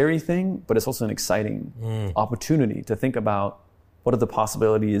a scary thing, but it's also an exciting opportunity to think about what are the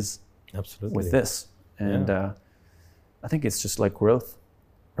possibilities with this. And I think it's just like growth,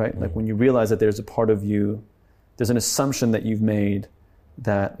 right? Like when you realize that there's a part of you, there's an assumption that you've made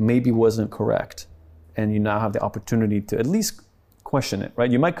that maybe wasn't correct, and you now have the opportunity to at least question it,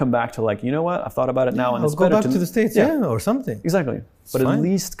 right? You might come back to like, you know what, I've thought about it now, and it's go better back to the States, or something. Exactly. But fine. At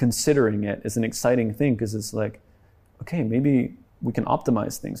least considering it is an exciting thing, because it's like, okay, maybe we can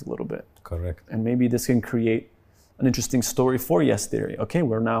optimize things a little bit. Correct. And maybe this can create an interesting story for Yes Theory. Okay,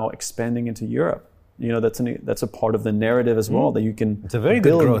 we're now expanding into Europe. That's a part of the narrative as well, that you can. It's a very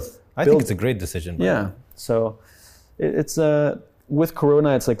good growth. I think it's a great decision. Yeah. So it's with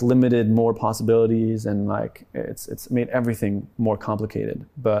Corona, it's like limited more possibilities, and like it's made everything more complicated.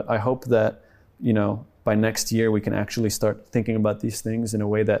 But I hope that by next year we can actually start thinking about these things in a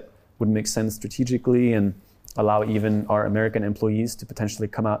way that would make sense strategically, and allow even our American employees to potentially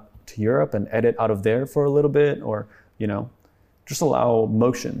come out to Europe and edit out of there for a little bit, or just allow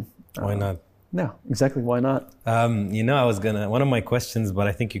motion. Why not? No, exactly. Why not? One of my questions, but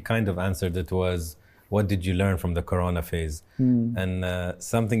I think you kind of answered it, was, what did you learn from the Corona phase? And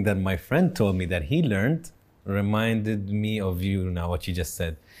something that my friend told me that he learned reminded me of you now, what you just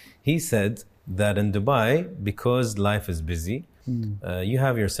said. He said that in Dubai, because life is busy, You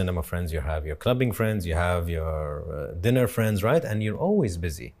have your cinema friends, you have your clubbing friends, you have your dinner friends, right? And you're always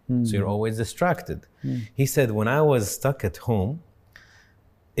busy. So you're always distracted. He said, when I was stuck at home,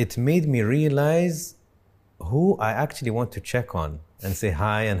 it made me realize who I actually want to check on and say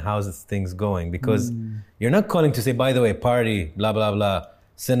hi and how's things going. Because you're not calling to say, by the way, party, blah, blah, blah,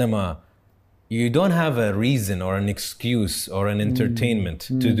 cinema. You don't have a reason or an excuse or an entertainment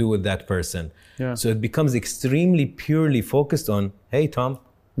to do with that person. Yeah. So it becomes extremely purely focused on, hey, Tom,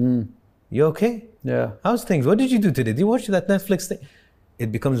 you okay? Yeah. How's things? What did you do today? Did you watch that Netflix thing?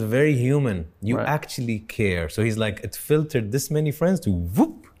 It becomes very human. You actually care. So he's like, it filtered this many friends to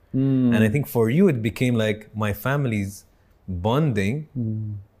whoop. And I think for you, it became like my family's bonding.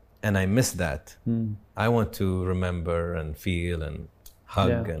 And I miss that. I want to remember and feel and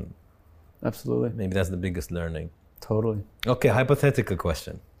hug. And absolutely. maybe that's the biggest learning. Totally. Okay, hypothetical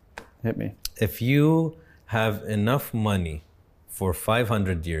question. Hit me. If you have enough money for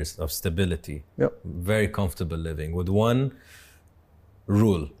 500 years of stability, very comfortable living, with one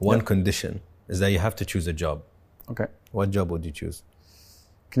rule, one condition, is that you have to choose a job. Okay. What job would you choose?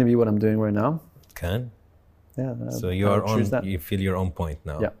 Can it be what I'm doing right now? Can. Yeah. So you are on. You feel you're on point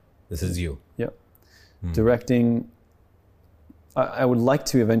now. Yeah. This is you. Yeah. Directing. I would like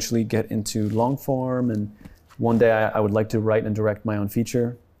to eventually get into long form, and one day I would like to write and direct my own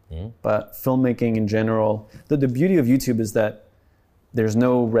feature. But filmmaking in general, the beauty of YouTube is that there's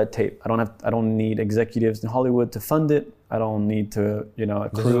no red tape. I don't need executives in Hollywood to fund it. I don't need to, a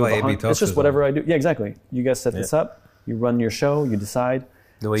crew. It's just whatever I do. Yeah, exactly. You guys set this up. You run your show. You decide.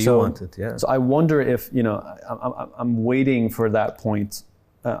 The way you want it, yeah. So I wonder if, I'm waiting for that point.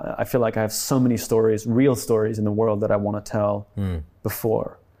 I feel like I have so many stories, real stories in the world that I want to tell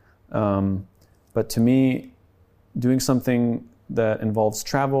before. But to me, doing something that involves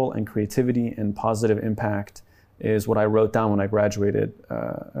travel and creativity and positive impact is what I wrote down when I graduated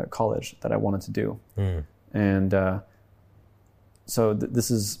college that I wanted to do. And so this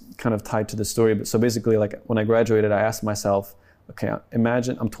is kind of tied to the story. But so basically, like when I graduated, I asked myself, okay,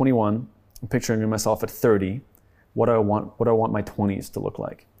 imagine I'm 21, I'm picturing myself at 30. What do I want my 20s to look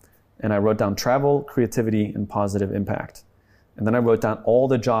like? And I wrote down travel, creativity, and positive impact. And then I wrote down all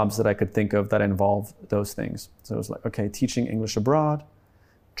the jobs that I could think of that involved those things. So it was like, okay, teaching English abroad,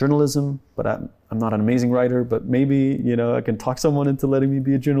 journalism, but I'm not an amazing writer, but maybe, I can talk someone into letting me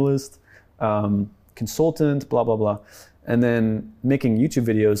be a journalist, consultant, blah, blah, blah. And then making YouTube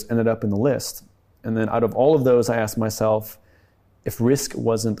videos ended up in the list. And then out of all of those, I asked myself if risk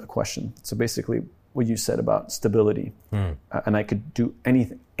wasn't a question. So basically what you said about stability, and I could do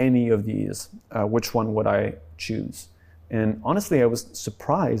any of these, which one would I choose? And honestly, I was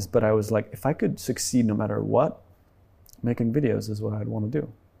surprised, but I was like, if I could succeed no matter what, making videos is what I'd want to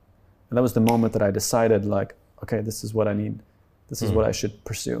do. And that was the moment that I decided, like, okay, this is what I need. This is what I should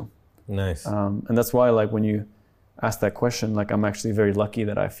pursue. Nice. And that's why, like, when you ask that question, like, I'm actually very lucky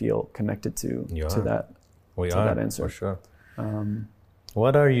that I feel connected to that answer. For sure.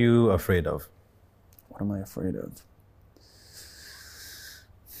 What are you afraid of? What am I afraid of?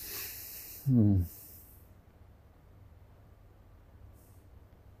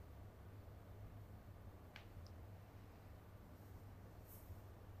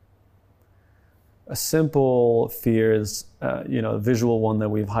 A simple fear is, a visual one that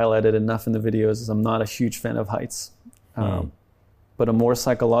we've highlighted enough in the videos is I'm not a huge fan of heights. But a more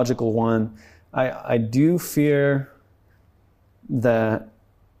psychological one, I do fear that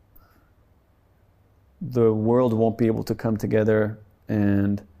the world won't be able to come together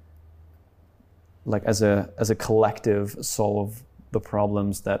and, like, as a collective, solve the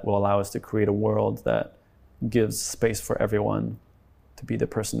problems that will allow us to create a world that gives space for everyone to be the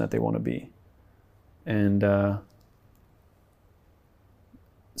person that they want to be. And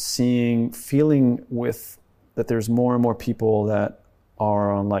feeling with that there's more and more people that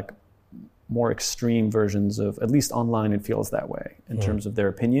are on, like, more extreme versions of, at least online it feels that way in terms of their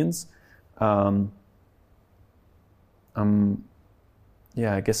opinions. I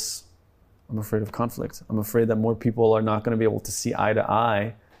guess I'm afraid of conflict. I'm afraid that more people are not going to be able to see eye to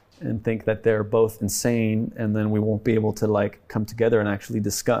eye and think that they're both insane, and then we won't be able to, like, come together and actually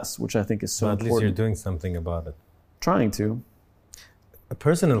discuss, which I think is so important. At least you're doing something about it. Trying to. A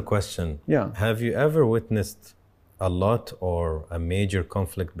personal question. Yeah. Have you ever witnessed a lot or a major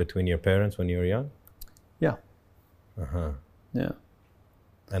conflict between your parents when you were young? Yeah. Yeah.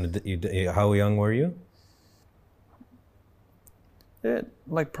 And how young were you?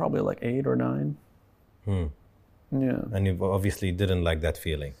 Probably like 8 or 9. Yeah. And you obviously didn't like that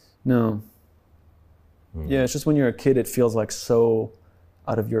feeling. No. Yeah, it's just when you're a kid, it feels like so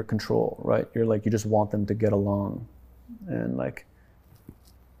out of your control, right? You're like, you just want them to get along. and like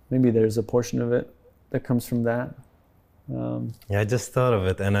maybe there's a portion of it that comes from that. Yeah, I just thought of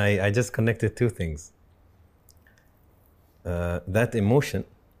it, and I just connected two things. That emotion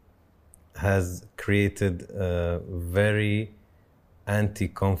has created a very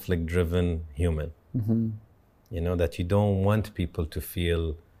anti-conflict driven human. You know, that you don't want people to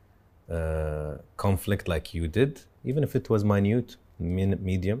feel conflict like you did, even if it was minute,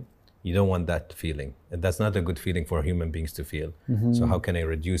 medium. You don't want that feeling. That's not a good feeling for human beings to feel. So how can I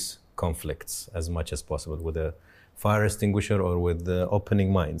reduce conflicts as much as possible with a fire extinguisher or with the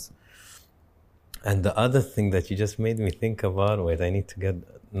opening minds? And the other thing that you just made me think about, wait, I need to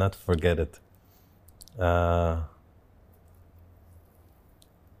not forget it.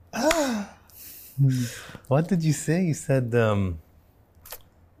 What did you say? You said,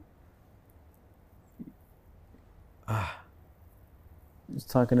 Just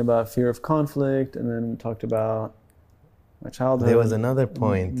talking about fear of conflict, and then talked about my childhood. There was another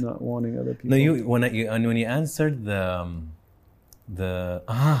point. Not wanting other people. No, when you answered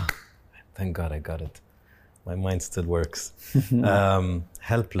thank God I got it. My mind still works.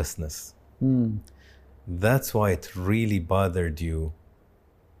 Helplessness. That's why it really bothered you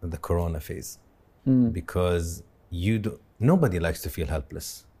in the Corona phase, because nobody likes to feel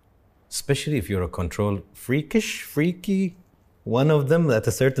helpless, especially if you're a control freaky. One of them it's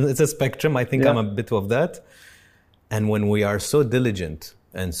a spectrum. I think I'm a bit of that. And when we are so diligent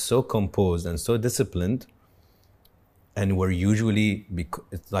and so composed and so disciplined, and we're usually,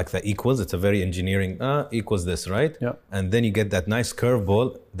 it's like the equals, it's a very engineering, equals this, right? Yeah. And then you get that nice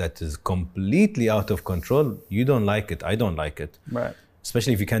curveball that is completely out of control. You don't like it, I don't like it. Right.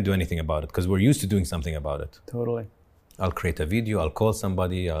 Especially if you can't do anything about it, because we're used to doing something about it. Totally. I'll create a video, I'll call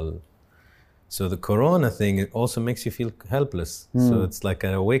somebody, So the Corona thing, it also makes you feel helpless. So it's like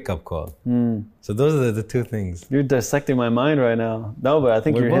a wake-up call. So those are the two things. You're dissecting my mind right now. No, but I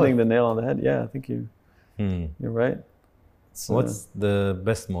think you're hitting the nail on the head. Yeah, I think you're right. What's the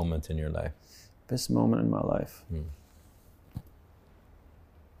best moment in your life? Best moment in my life?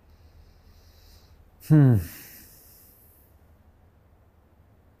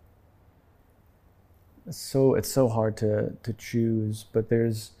 It's so hard to choose, but there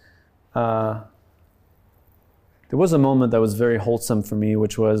was a moment that was very wholesome for me,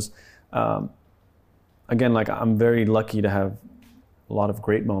 which was, again, like I'm very lucky to have a lot of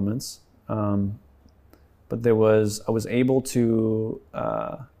great moments. But I was able to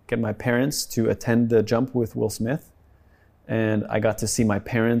get my parents to attend the jump with Will Smith. And I got to see my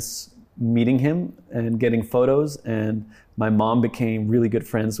parents meeting him and getting photos. And my mom became really good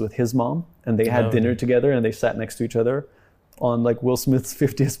friends with his mom. And they had dinner together, and they sat next to each other on like Will Smith's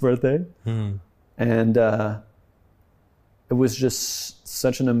 50th birthday. And it was just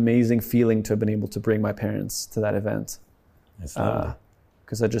such an amazing feeling to have been able to bring my parents to that event.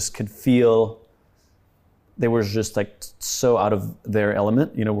 Because I just could feel they were just like so out of their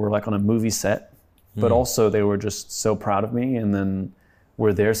element. You know, we're like on a movie set, but also they were just so proud of me. And then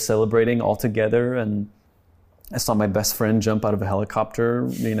we're there celebrating all together. And I saw my best friend jump out of a helicopter,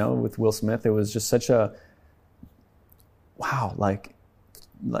 you know, with Will Smith. It was just such a, wow, like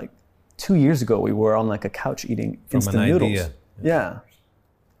 2 years ago, we were on like a couch eating instant noodles. Yeah.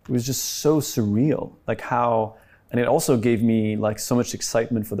 It was just so surreal, like how, and it also gave me like so much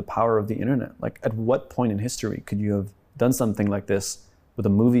excitement for the power of the internet. Like at what point in history could you have done something like this with a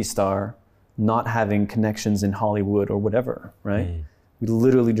movie star not having connections in Hollywood or whatever, right? We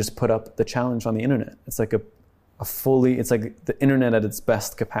literally just put up the challenge on the internet. It's like it's like the internet at its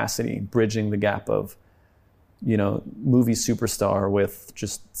best capacity, bridging the gap of, you know, movie superstar with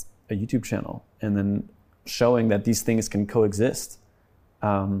just a YouTube channel, and then showing that these things can coexist.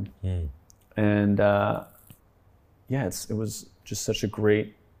 It was just such a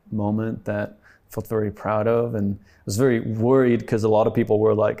great moment that I felt very proud of, and I was very worried because a lot of people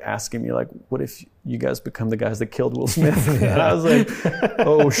were like asking me like, what if you guys become the guys that killed Will Smith? And I was like,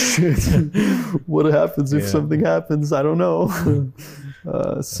 oh shit, what happens if something happens? I don't know.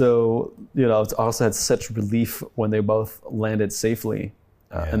 So, you know, I also had such relief when they both landed safely.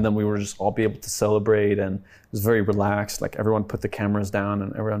 And then we were just all be able to celebrate, and it was very relaxed. Like everyone put the cameras down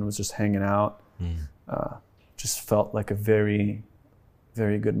and everyone was just hanging out. Just felt like a very,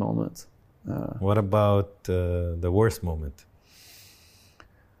 very good moment. What about the worst moment?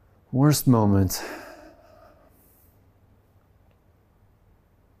 Worst moment.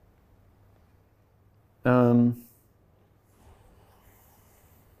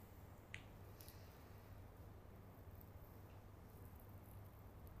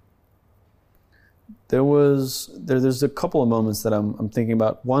 There's a couple of moments that I'm thinking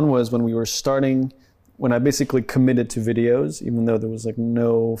about. One was when we were starting when I basically committed to videos, even though there was like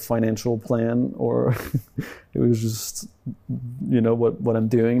no financial plan or it was just, what I'm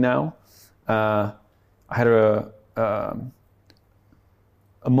doing now. I had a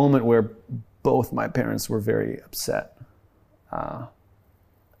moment where both my parents were very upset. I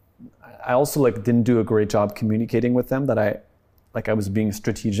also didn't do a great job communicating with them that I was being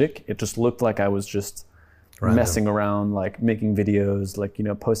strategic. It just looked like I was just messing around, making videos,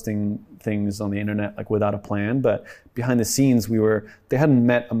 posting things on the internet, without a plan. But behind the scenes, they hadn't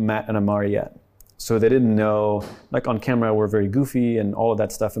met Matt and Amar yet. So they didn't know, on camera, we're very goofy and all of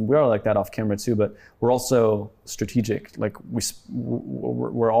that stuff. And we are like that off camera too, but we're also strategic.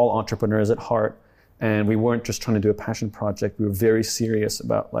 We're all entrepreneurs at heart. And we weren't just trying to do a passion project. We were very serious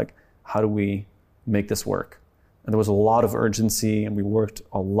about how do we make this work? And there was a lot of urgency, and we worked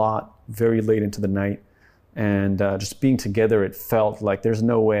a lot very late into the night. And just being together, it felt like there's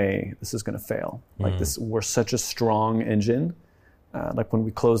no way this is going to fail. We're such a strong engine. When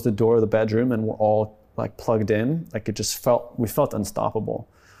we closed the door of the bedroom and we're all plugged in, we felt unstoppable.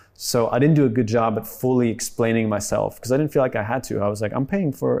 So I didn't do a good job at fully explaining myself because I didn't feel like I had to. I was I'm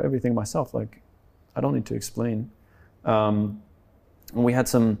paying for everything myself. I don't need to explain. And we had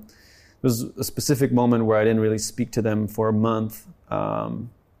there was a specific moment where I didn't really speak to them for a month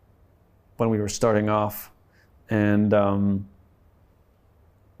when we were starting off. And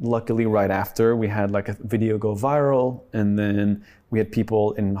luckily right after we had a video go viral, and then we had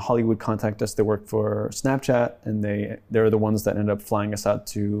people in Hollywood contact us that worked for Snapchat, and they're the ones that ended up flying us out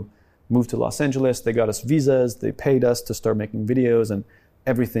to move to Los Angeles. They got us visas, they paid us to start making videos, and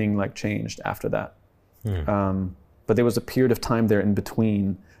everything changed after that. But there was a period of time there in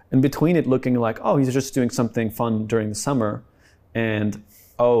between it looking he's just doing something fun during the summer, and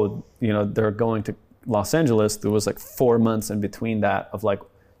they're going to Los Angeles. There was 4 months in between that of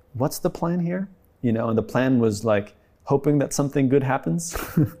what's the plan here? And the plan was hoping that something good happens.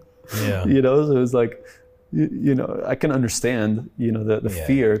 Yeah. So it was I can understand, the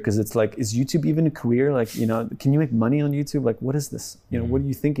fear, because it's is YouTube even a career? Can you make money on YouTube? What is this? What are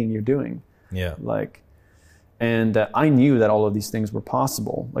you thinking you're doing? Yeah. And I knew that all of these things were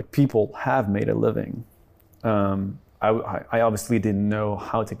possible. People have made a living. I obviously didn't know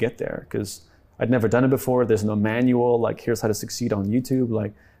how to get there because I'd never done it before. There's no manual, here's how to succeed on YouTube.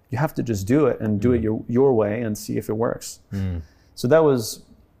 You have to just do it and do it your way and see if it works. So that was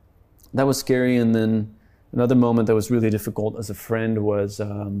scary. And then another moment that was really difficult as a friend was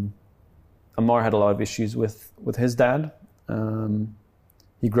Amar had a lot of issues with his dad.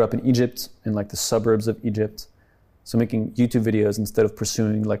 He grew up in Egypt, in the suburbs of Egypt. So making YouTube videos instead of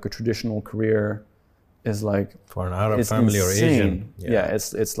pursuing a traditional career is for an Arab family insane. Or Asian. Yeah,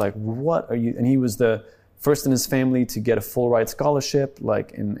 it's what are you? And he was the first in his family to get a full ride scholarship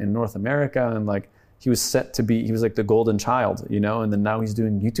in North America, and he was set to be, he was the golden child, and then now he's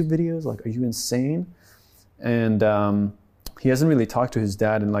doing YouTube videos. Are you insane? And he hasn't really talked to his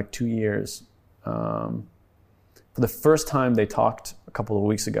dad in 2 years. For the first time, they talked a couple of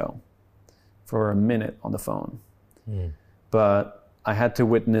weeks ago for a minute on the phone. But I had to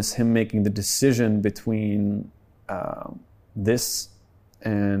witness him making the decision between this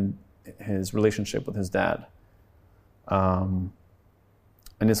and his relationship with his dad. And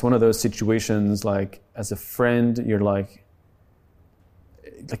it's one of those situations, as a friend, you're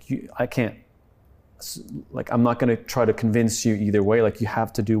I can't, I'm not going to try to convince you either way. You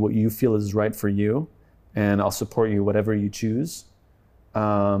have to do what you feel is right for you, and I'll support you whatever you choose.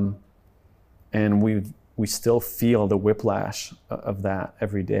 And we still feel the whiplash of that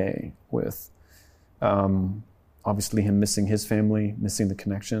every day with obviously him missing his family, missing the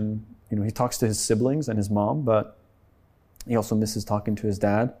connection. He talks to his siblings and his mom, but he also misses talking to his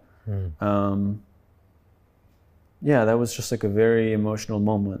dad. That was just a very emotional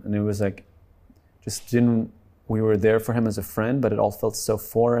moment. And it was we were there for him as a friend, but it all felt so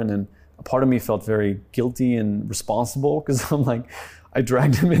foreign. And a part of me felt very guilty and responsible because I'm I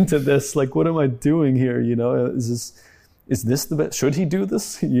dragged him into this. What am I doing here? Is this the best? Should he do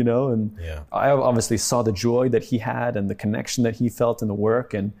this? And I obviously saw the joy that he had and the connection that he felt in the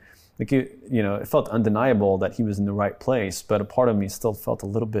work. And it felt undeniable that he was in the right place. But a part of me still felt a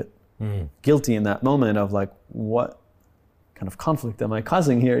little bit guilty in that moment of what kind of conflict am I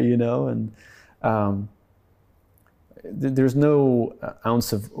causing here? And there's no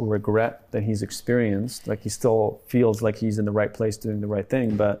ounce of regret that he's experienced. He still feels he's in the right place doing the right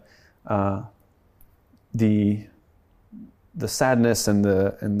thing, but the sadness and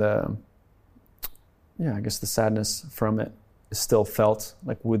the I guess the sadness from it is still felt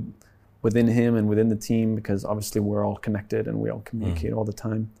within him and within the team, because obviously we're all connected and we all communicate all the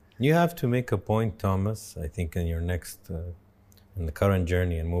time. You have to make a point, Thomas, I think in your next, in the current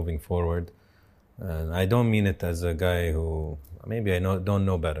journey and moving forward. And I don't mean it as a guy who, maybe don't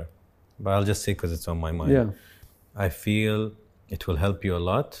know better, but I'll just say because it's on my mind. Yeah. I feel it will help you a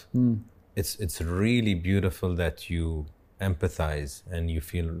lot. It's really beautiful that you empathize and you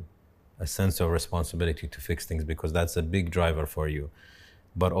feel a sense of responsibility to fix things, because that's a big driver for you.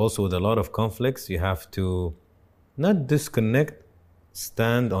 But also with a lot of conflicts, you have to not disconnect,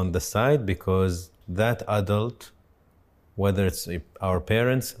 stand on the side, because that adult, whether it's our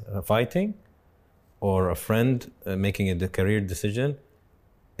parents fighting or a friend making a career decision,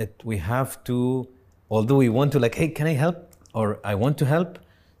 we have to, although we want to like, hey, can I help? Or I want to help.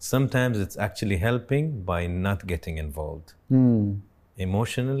 Sometimes it's actually helping by not getting involved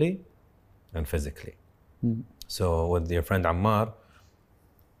emotionally and physically. So with your friend Ammar,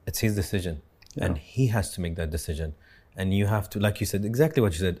 it's his decision, and he has to make that decision. And you have to, like you said, exactly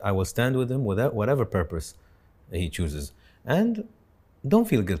what you said, I will stand with him without whatever purpose he chooses. And don't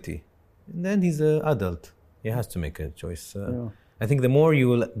feel guilty. And then he's an adult. He has to make a choice. I think the more you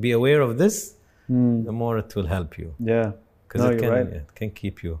will be aware of this, the more it will help you. Yeah. Because it can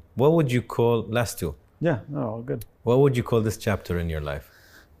keep you. What would you call, last two? Yeah, no, all good. What would you call this chapter in your life?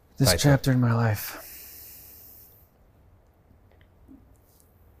 This chapter in my life.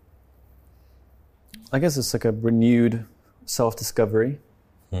 I guess it's like a renewed self-discovery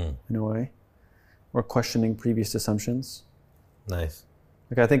in a way, or questioning previous assumptions. Nice.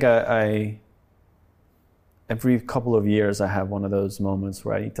 Like I think I every couple of years I have one of those moments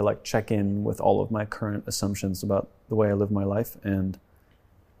where I need to like check in with all of my current assumptions about the way I live my life, and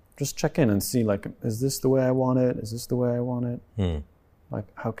just check in and see like, is this the way I want it? Is this the way I want it? Like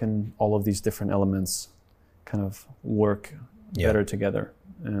how can all of these different elements kind of work better together?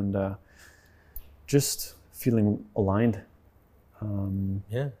 And just feeling aligned.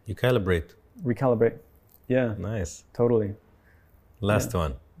 You calibrate. Recalibrate. Yeah. Nice. Totally. Last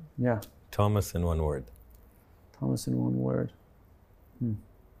one. Yeah. Thomas in one word. Thomas in one word.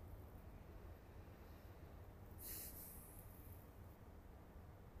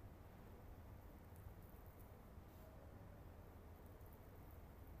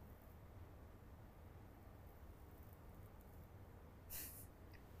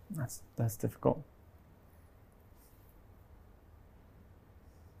 That's difficult.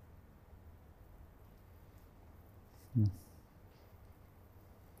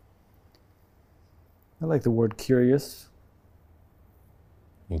 I like the word curious.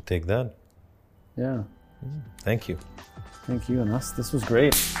 We'll take that. Yeah. Thank you. Thank you, Anas. This was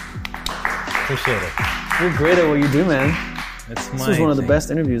great. Appreciate it. You're great at what you do, man. This was one of the best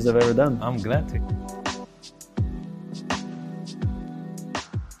interviews I've ever done. I'm glad to.